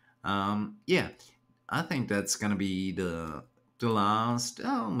 Yeah, I think that's gonna be the last.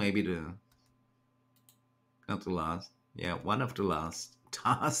 Oh, maybe the not the last. Yeah, one of the last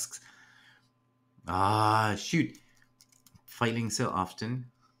tasks. Ah, shoot! Failing so often.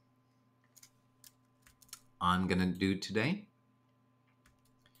 I'm gonna do today.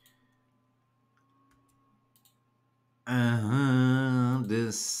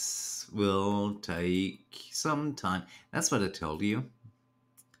 This will take some time. That's what I told you.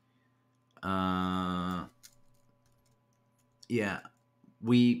 Uh, yeah,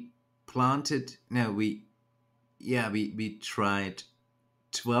 we planted. No, we yeah we tried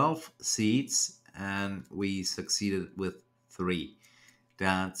 12 seeds and we succeeded with 3.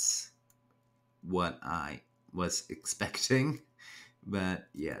 That's what I was expecting, but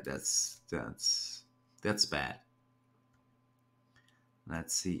yeah, that's bad.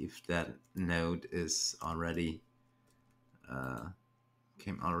 Let's see if that node is already uh,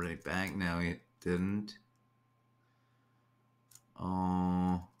 came already back. No, it didn't.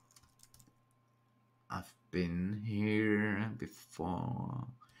 Oh, I've been here before.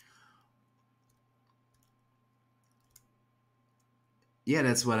 Yeah,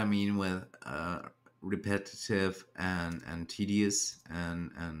 that's what I mean with repetitive and tedious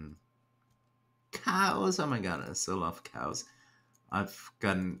and cows. Oh my god, I so love cows. I've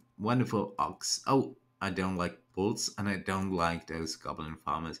gotten wonderful ox. Oh, I don't like bulls, and I don't like those goblin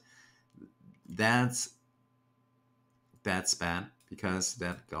farmers. That's that's bad because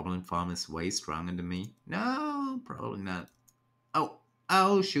that goblin farm is way stronger than me. No, probably not. Oh,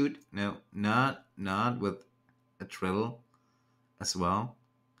 oh shoot! No, not with a trill as well.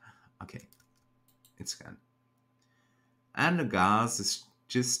 Okay, it's gone. And the guard is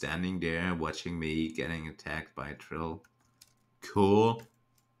just standing there watching me getting attacked by a trill. Cool.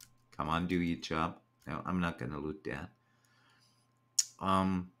 Come on, do your job. No, I'm not gonna loot that.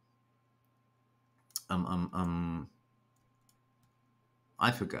 Um, um, um, um.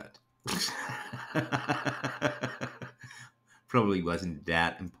 I forgot. Probably wasn't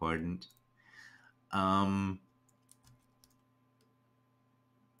that important. Um,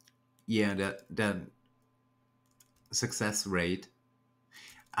 yeah, that success rate.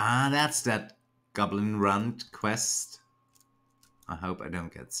 Ah, that's that Goblin Run quest. I hope I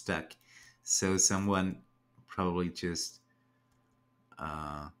don't get stuck. So someone probably just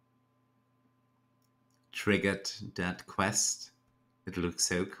uh, triggered that quest. It looks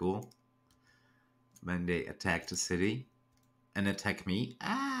so cool when they attack the city and attack me.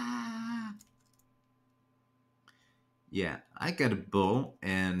 Ah, yeah, I got a bull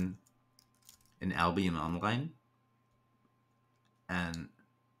in Albion Online, and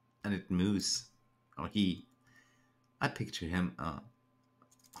it moves. Or he, I picture him.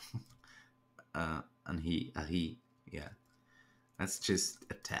 And he, yeah. Let's just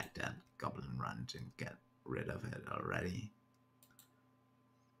attack that Goblin Run and get rid of it already.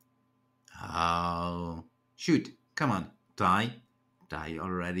 Oh, shoot! Come on, die, die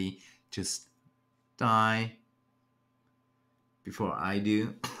already. Just die before I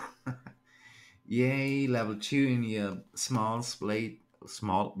do. Yay, level 2 in your small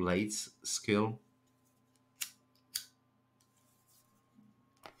blades skill.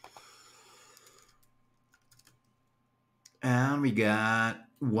 And we got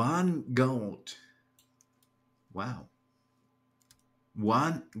One gold. Wow.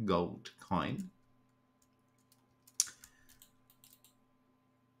 One gold coin.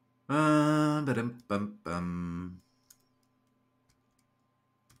 Ba-dum-bum-bum.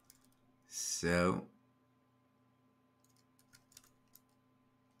 So,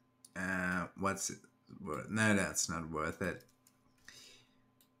 what's it worth? No, that's not worth it.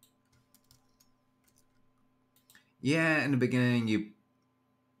 Yeah, in the beginning, you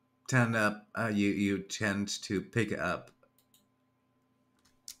tend to pick up,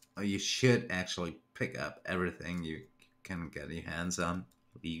 or you should actually pick up everything you can get your hands on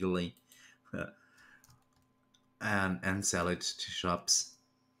legally, and sell it to shops,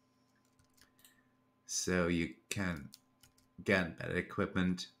 so you can get better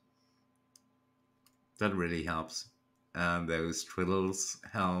equipment. That really helps. Those triddles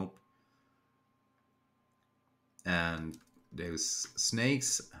help, and those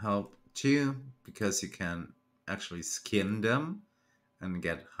snakes help too, because you can actually skin them and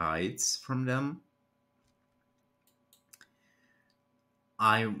get hides from them.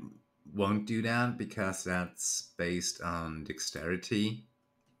 I won't do that because that's based on dexterity,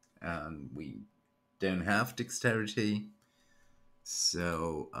 and we don't have dexterity,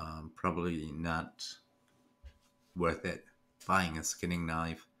 so probably not worth it buying a skinning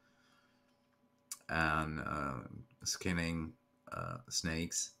knife and skinning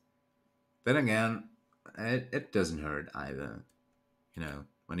snakes. Then again, it doesn't hurt either.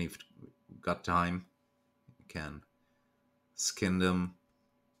 When you've got time, you can skin them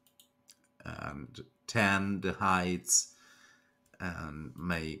and tan the hides and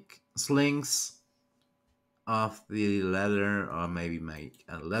make slings of the leather, or maybe make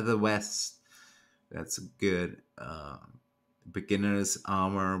a leather vest. That's a good beginner's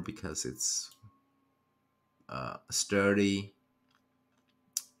armor because it's sturdy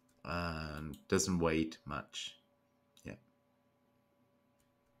and doesn't weigh much. Yeah.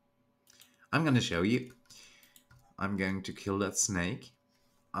 I'm going to show you. I'm going to kill that snake.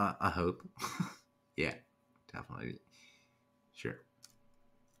 I hope. Yeah, definitely. Sure.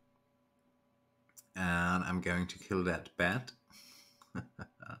 And I'm going to kill that bat.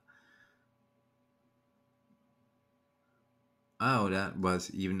 Oh, that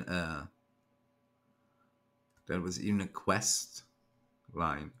was even a quest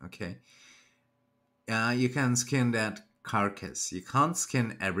line. Okay. You can skin that carcass. You can't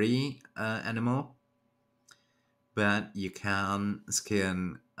skin every animal, but you can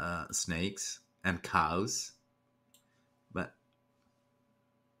skin snakes and cows. But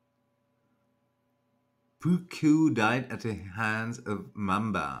Puku died at the hands of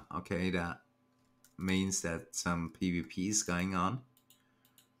Mamba. Okay, that means that some PvP is going on.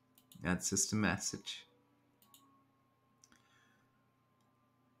 That's just a message.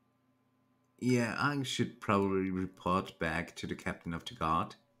 Yeah, I should probably report back to the captain of the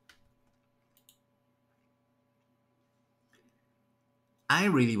guard. I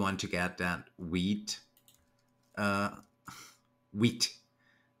really want to get that wheat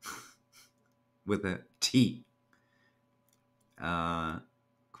with a T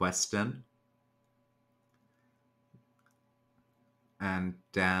question, and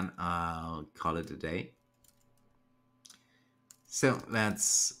then I'll call it a day. So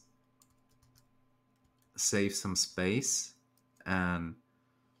let's save some space and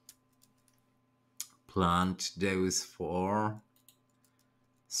plant those 4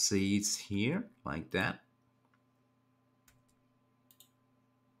 seeds here, like that.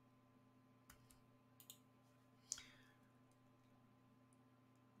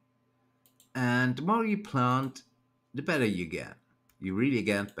 And the more you plant, the better you get. You really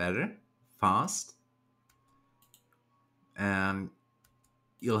get better, fast, and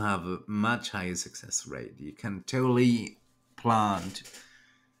you'll have a much higher success rate. You can totally plant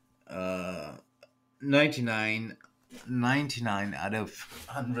 99 out of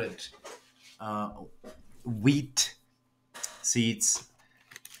 100 wheat seeds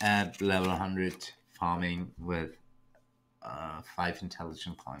at level 100 farming with 5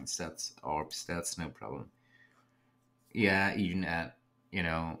 intelligent coins. That's orbs. That's no problem. Yeah, even at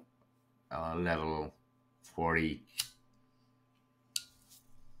level 40,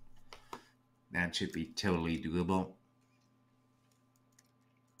 that should be totally doable.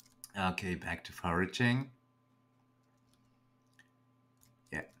 Okay, back to foraging.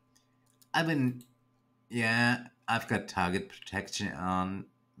 Yeah, I've got target protection on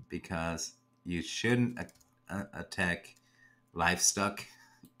because you shouldn't attack livestock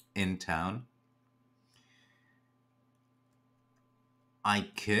in town. I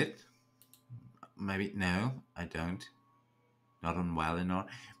could. Maybe, no, I don't. not on Valinor.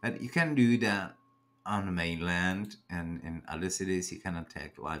 But you can do that on the mainland, and in other cities you can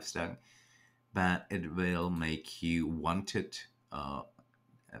attack livestock, but it will make you wanted. Uh,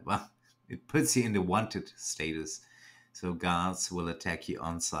 well, it puts you in the wanted status, so guards will attack you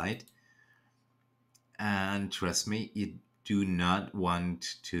on site. And trust me, you do not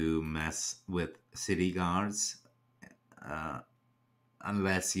want to mess with city guards uh,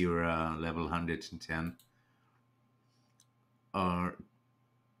 unless you're level 110 or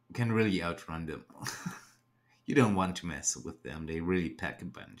can really outrun them. You don't want to mess with them. They really pack a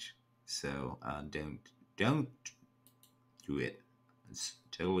punch. So don't do it. It's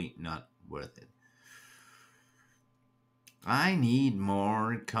totally not worth it. I need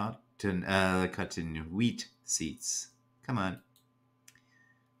more cotton wheat seeds. Come on.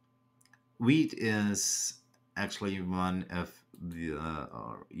 Wheat is actually one of the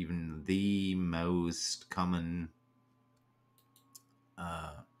or even the most common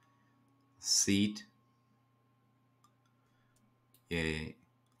uh, seed. Yeah,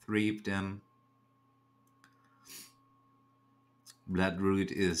 three of them.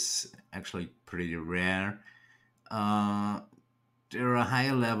 Bloodroot is actually pretty rare. Uh, there are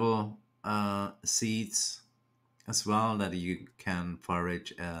higher level seeds as well that you can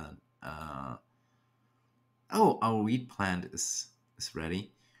forage. Oh, our wheat plant is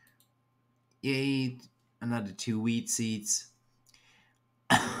ready. Yay! Another two wheat seeds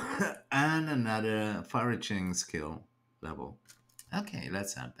and another foraging skill level. Okay,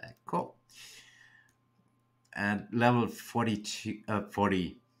 that's not bad. Cool. At level 42,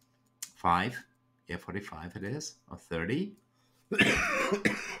 45. Yeah, 45 it is, or 30.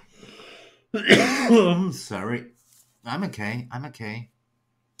 Sorry. I'm okay. I'm okay.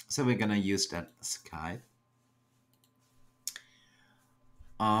 So we're gonna use that Skype.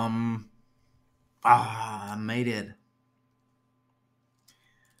 I made it.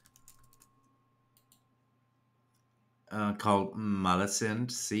 Called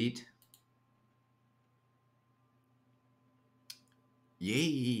Maleficent Seed.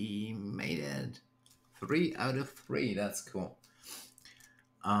 Yay, made it. 3 out of 3. That's cool.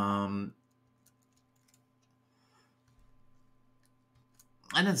 And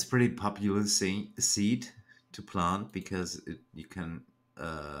it's pretty popular seed to plant because you can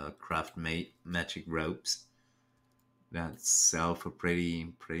craft magic ropes that sell for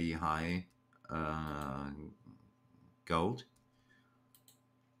pretty high gold.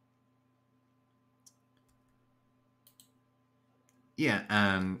 Yeah,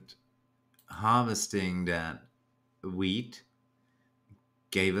 and harvesting that wheat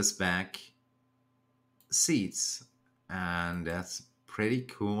gave us back seeds, and that's pretty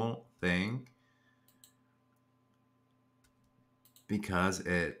cool thing because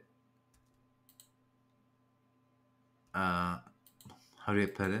it how do I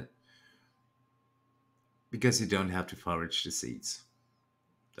put it? Because you don't have to forage the seeds.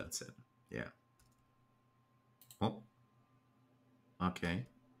 That's it. Yeah. Oh, okay.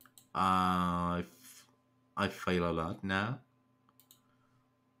 I fail a lot now.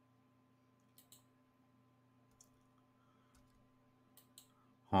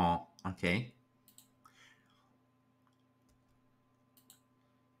 Huh. Okay.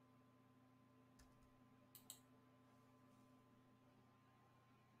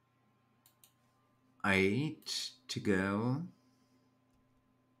 Eight to go.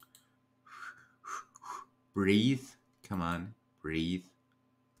 Breathe. Come on. Breathe.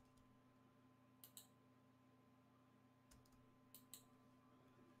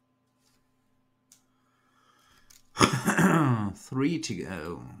 Three to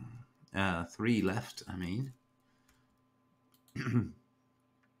go. 3 left, I mean.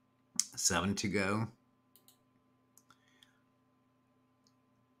 7 to go.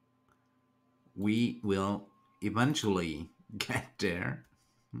 We will eventually get there.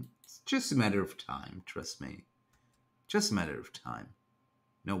 It's just a matter of time, trust me. Just a matter of time.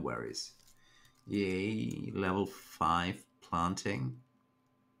 No worries. Yay, level 5 planting.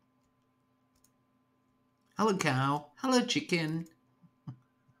 Hello, cow. Hello, chicken.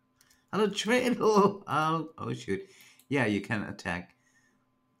 Hello, turtle. Oh, shoot. Yeah, you can attack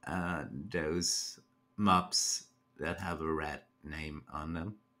those mobs that have a red name on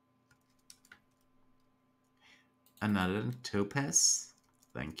them. Another topaz.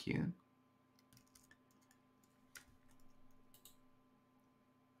 Thank you.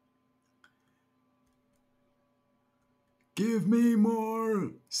 Give me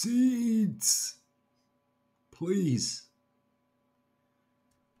more seeds, please.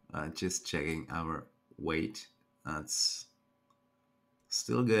 Just checking our weight. That's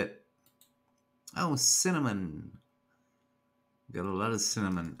still good. Oh, cinnamon. Got a lot of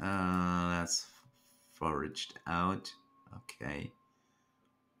cinnamon. That's foraged out. Okay.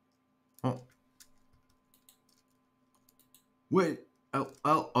 Oh, wait.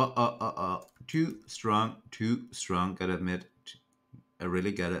 Too strong, too strong. Gotta admit. I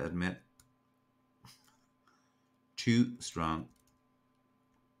really gotta admit. Too strong.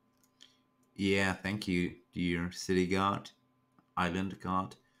 Yeah, thank you, dear city god, island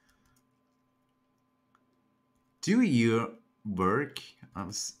god. Do your work. I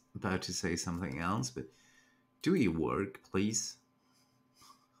was about to say something else, but do your work, please.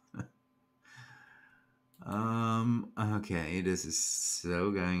 Okay, this is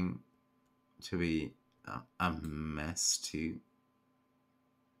so going to be a mess too.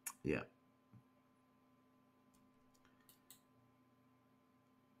 Yeah.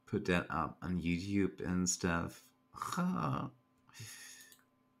 Put that up on YouTube and stuff.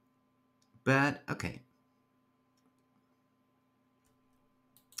 But, okay.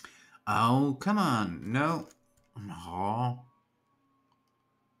 Oh, come on. No. No.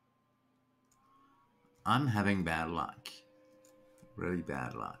 I'm having bad luck. Really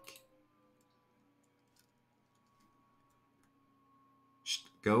bad luck. Shh,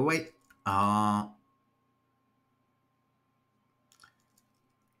 go away.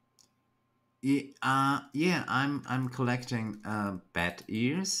 Yeah, I'm collecting bat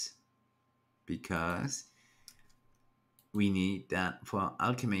ears because we need that for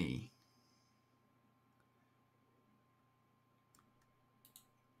alchemy.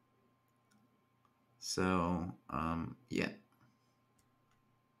 So yeah,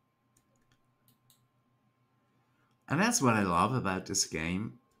 and that's what I love about this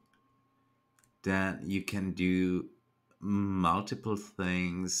game, that you can do multiple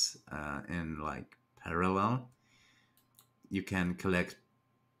things in like parallel. You can collect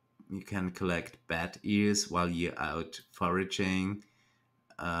bat ears while you're out foraging.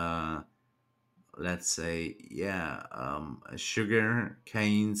 Uh, let's say, yeah, sugar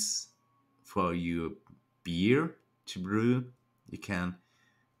canes for your beer to brew. You can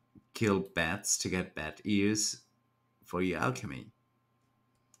kill bats to get bat ears for your alchemy.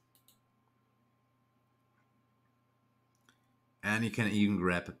 And you can even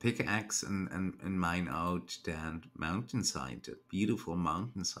grab a pickaxe and mine out that mountainside, that beautiful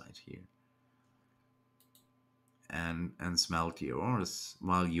mountainside here. And smelt your ores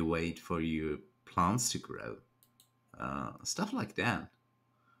while you wait for your plants to grow. Stuff like that.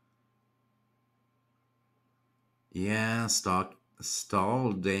 Yeah,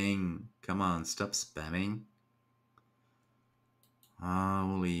 stall, dang. Come on, stop spamming.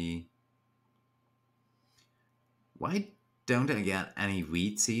 Holy. Why don't I get any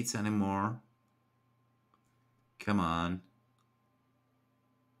wheat seeds anymore? Come on.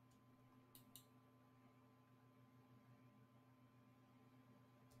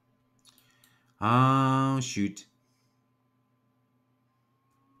 Oh, shoot.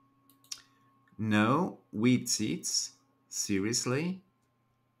 No wheat seeds? Seriously?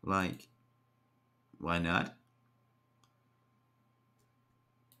 Like, why not?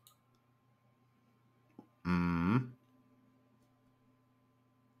 Hmm.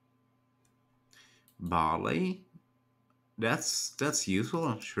 Barley? That's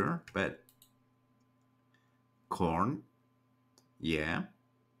useful, sure, but corn? Yeah.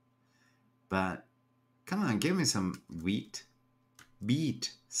 But come on, give me some wheat.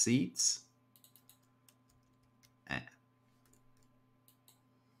 Beet seeds? Eh.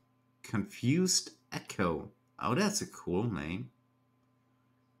 Confused Echo. Oh, that's a cool name.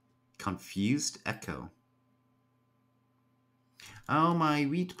 Confused Echo. Oh, my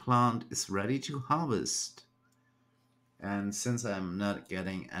wheat plant is ready to harvest. And since I'm not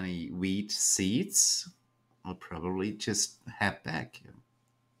getting any wheat seeds, I'll probably just head back and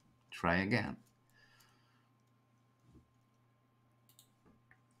try again.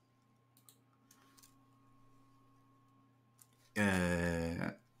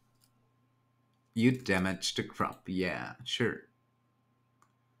 You damaged the crop. Yeah, sure.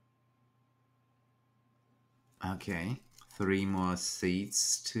 Okay, 3 more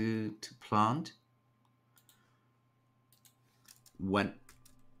seeds to plant. 1,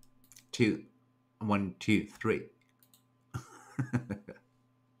 2, 1, 2, 3.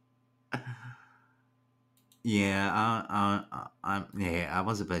 Yeah, I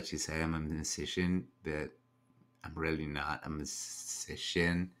was about to say I'm a musician, but I'm really not a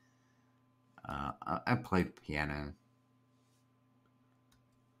musician. I play piano.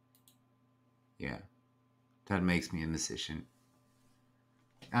 Yeah, that makes me a musician.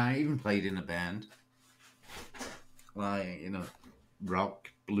 I even played in a band, like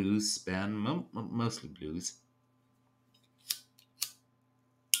rock blues band, mostly blues.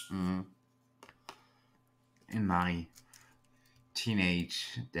 Mm, in my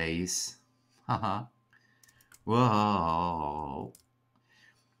teenage days. Haha. Whoa.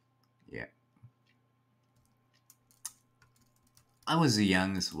 Yeah. I was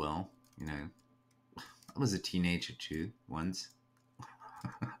young as well, you know. I was a teenager too once.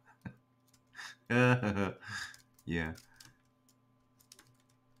 Yeah.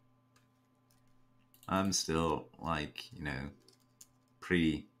 I'm still like,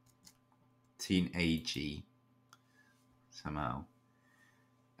 pretty teenagey somehow.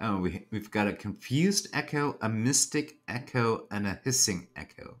 Oh, we've got a confused echo, a mystic echo, and a hissing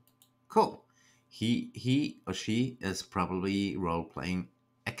echo. Cool. He or she is probably role playing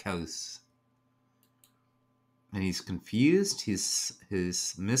echoes, and he's confused.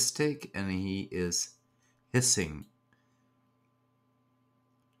 He's mystic, and he is hissing.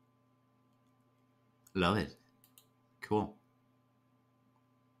 Love it. Cool.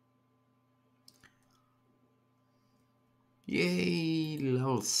 Yay!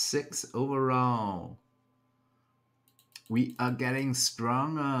 Level 6 overall. We are getting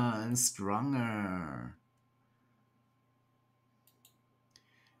stronger and stronger.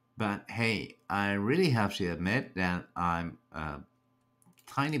 But hey, I really have to admit that I'm a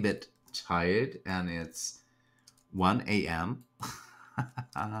tiny bit tired and it's 1 a.m.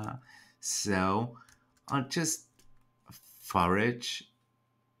 So I'll just forage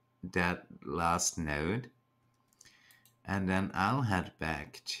that last node and then I'll head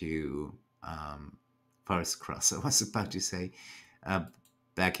back to Forest Cross. I was about to say uh,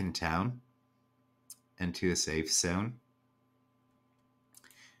 back in town into a safe zone.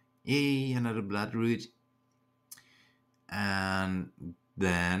 Yay, another blood root. And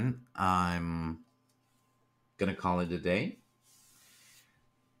then I'm gonna call it a day.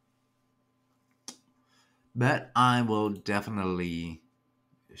 But I will definitely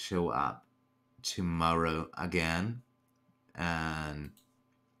show up tomorrow again and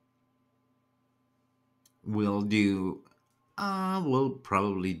we'll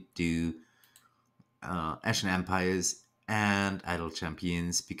probably do Ashen Empires and Idle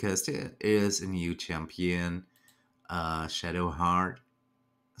Champions because there is a new champion, Shadowheart,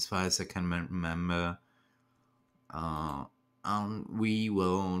 as far as I can remember. We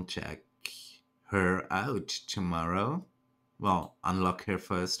will check her out tomorrow. Well, unlock her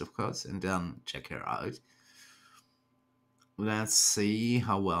first, of course, and then check her out. Let's see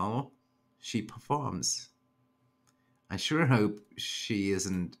how well she performs. I sure hope she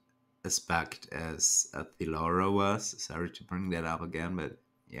isn't as backed as Thilora was. Sorry to bring that up again, but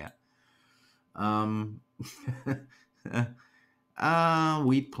yeah.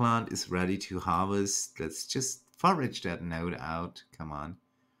 Wheat plant is ready to harvest. Let's just forage that node out. Come on.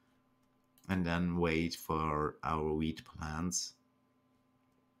 And then wait for our wheat plants.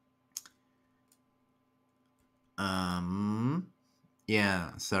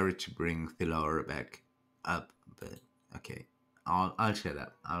 Yeah, sorry to bring Thilora back up, but okay. I'll shut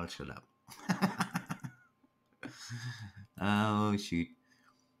up. I'll shut up. Oh shoot.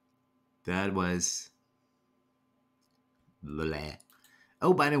 That was bleh.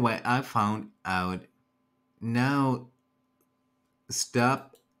 Oh, by the way, I found out now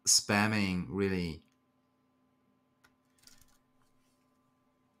stop spamming really.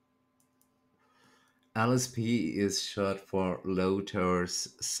 LSP is short for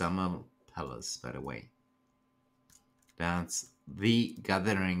Lothor's Summer Palace, by the way. That's the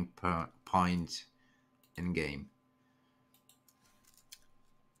gathering point in game.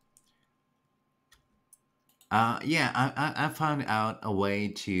 Yeah, I found out a way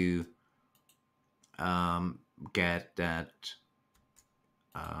to get that,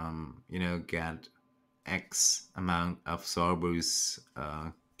 get X amount of Zorbu's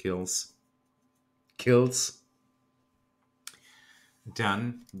kills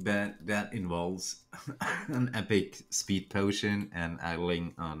done, but that involves an epic speed potion and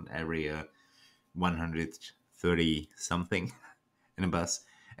idling on area 130 something in a bus.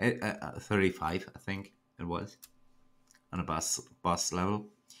 35, I think it was, on a boss level.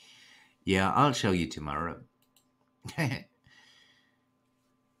 Yeah, I'll show you tomorrow.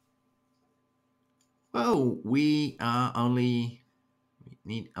 Oh, we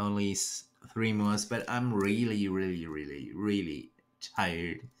need only 3 more, but I'm really, really, really, really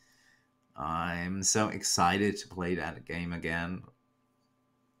tired. I'm so excited to play that game again,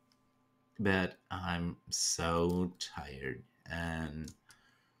 but I'm so tired and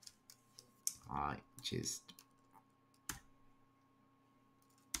I just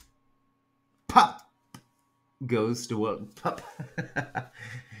pop goes the world pop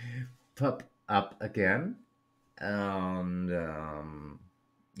pop up again and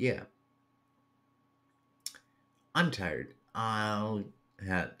Yeah, I'm tired. I'll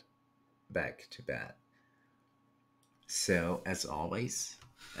head back to bed. So, as always,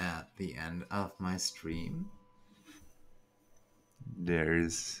 at the end of my stream,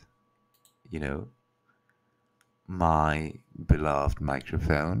 there's, you know, my beloved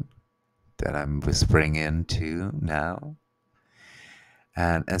microphone that I'm whispering into now.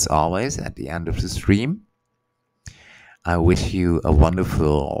 And as always, at the end of the stream, I wish you a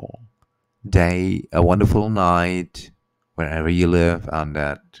wonderful day, a wonderful night, wherever you live on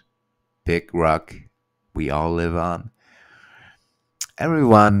that big rock we all live on.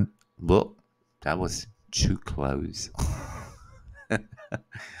 Everyone, look, that was too close.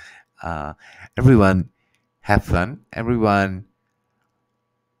 uh, everyone, have fun. Everyone,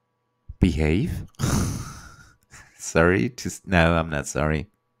 behave. Sorry to no, I'm not sorry.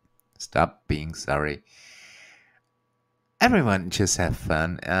 Stop being sorry. Everyone, just have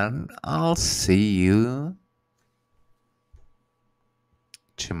fun, and I'll see you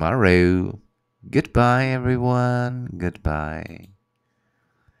tomorrow. Goodbye, everyone. Goodbye.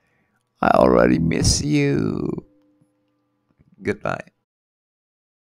 I already miss you. Goodbye.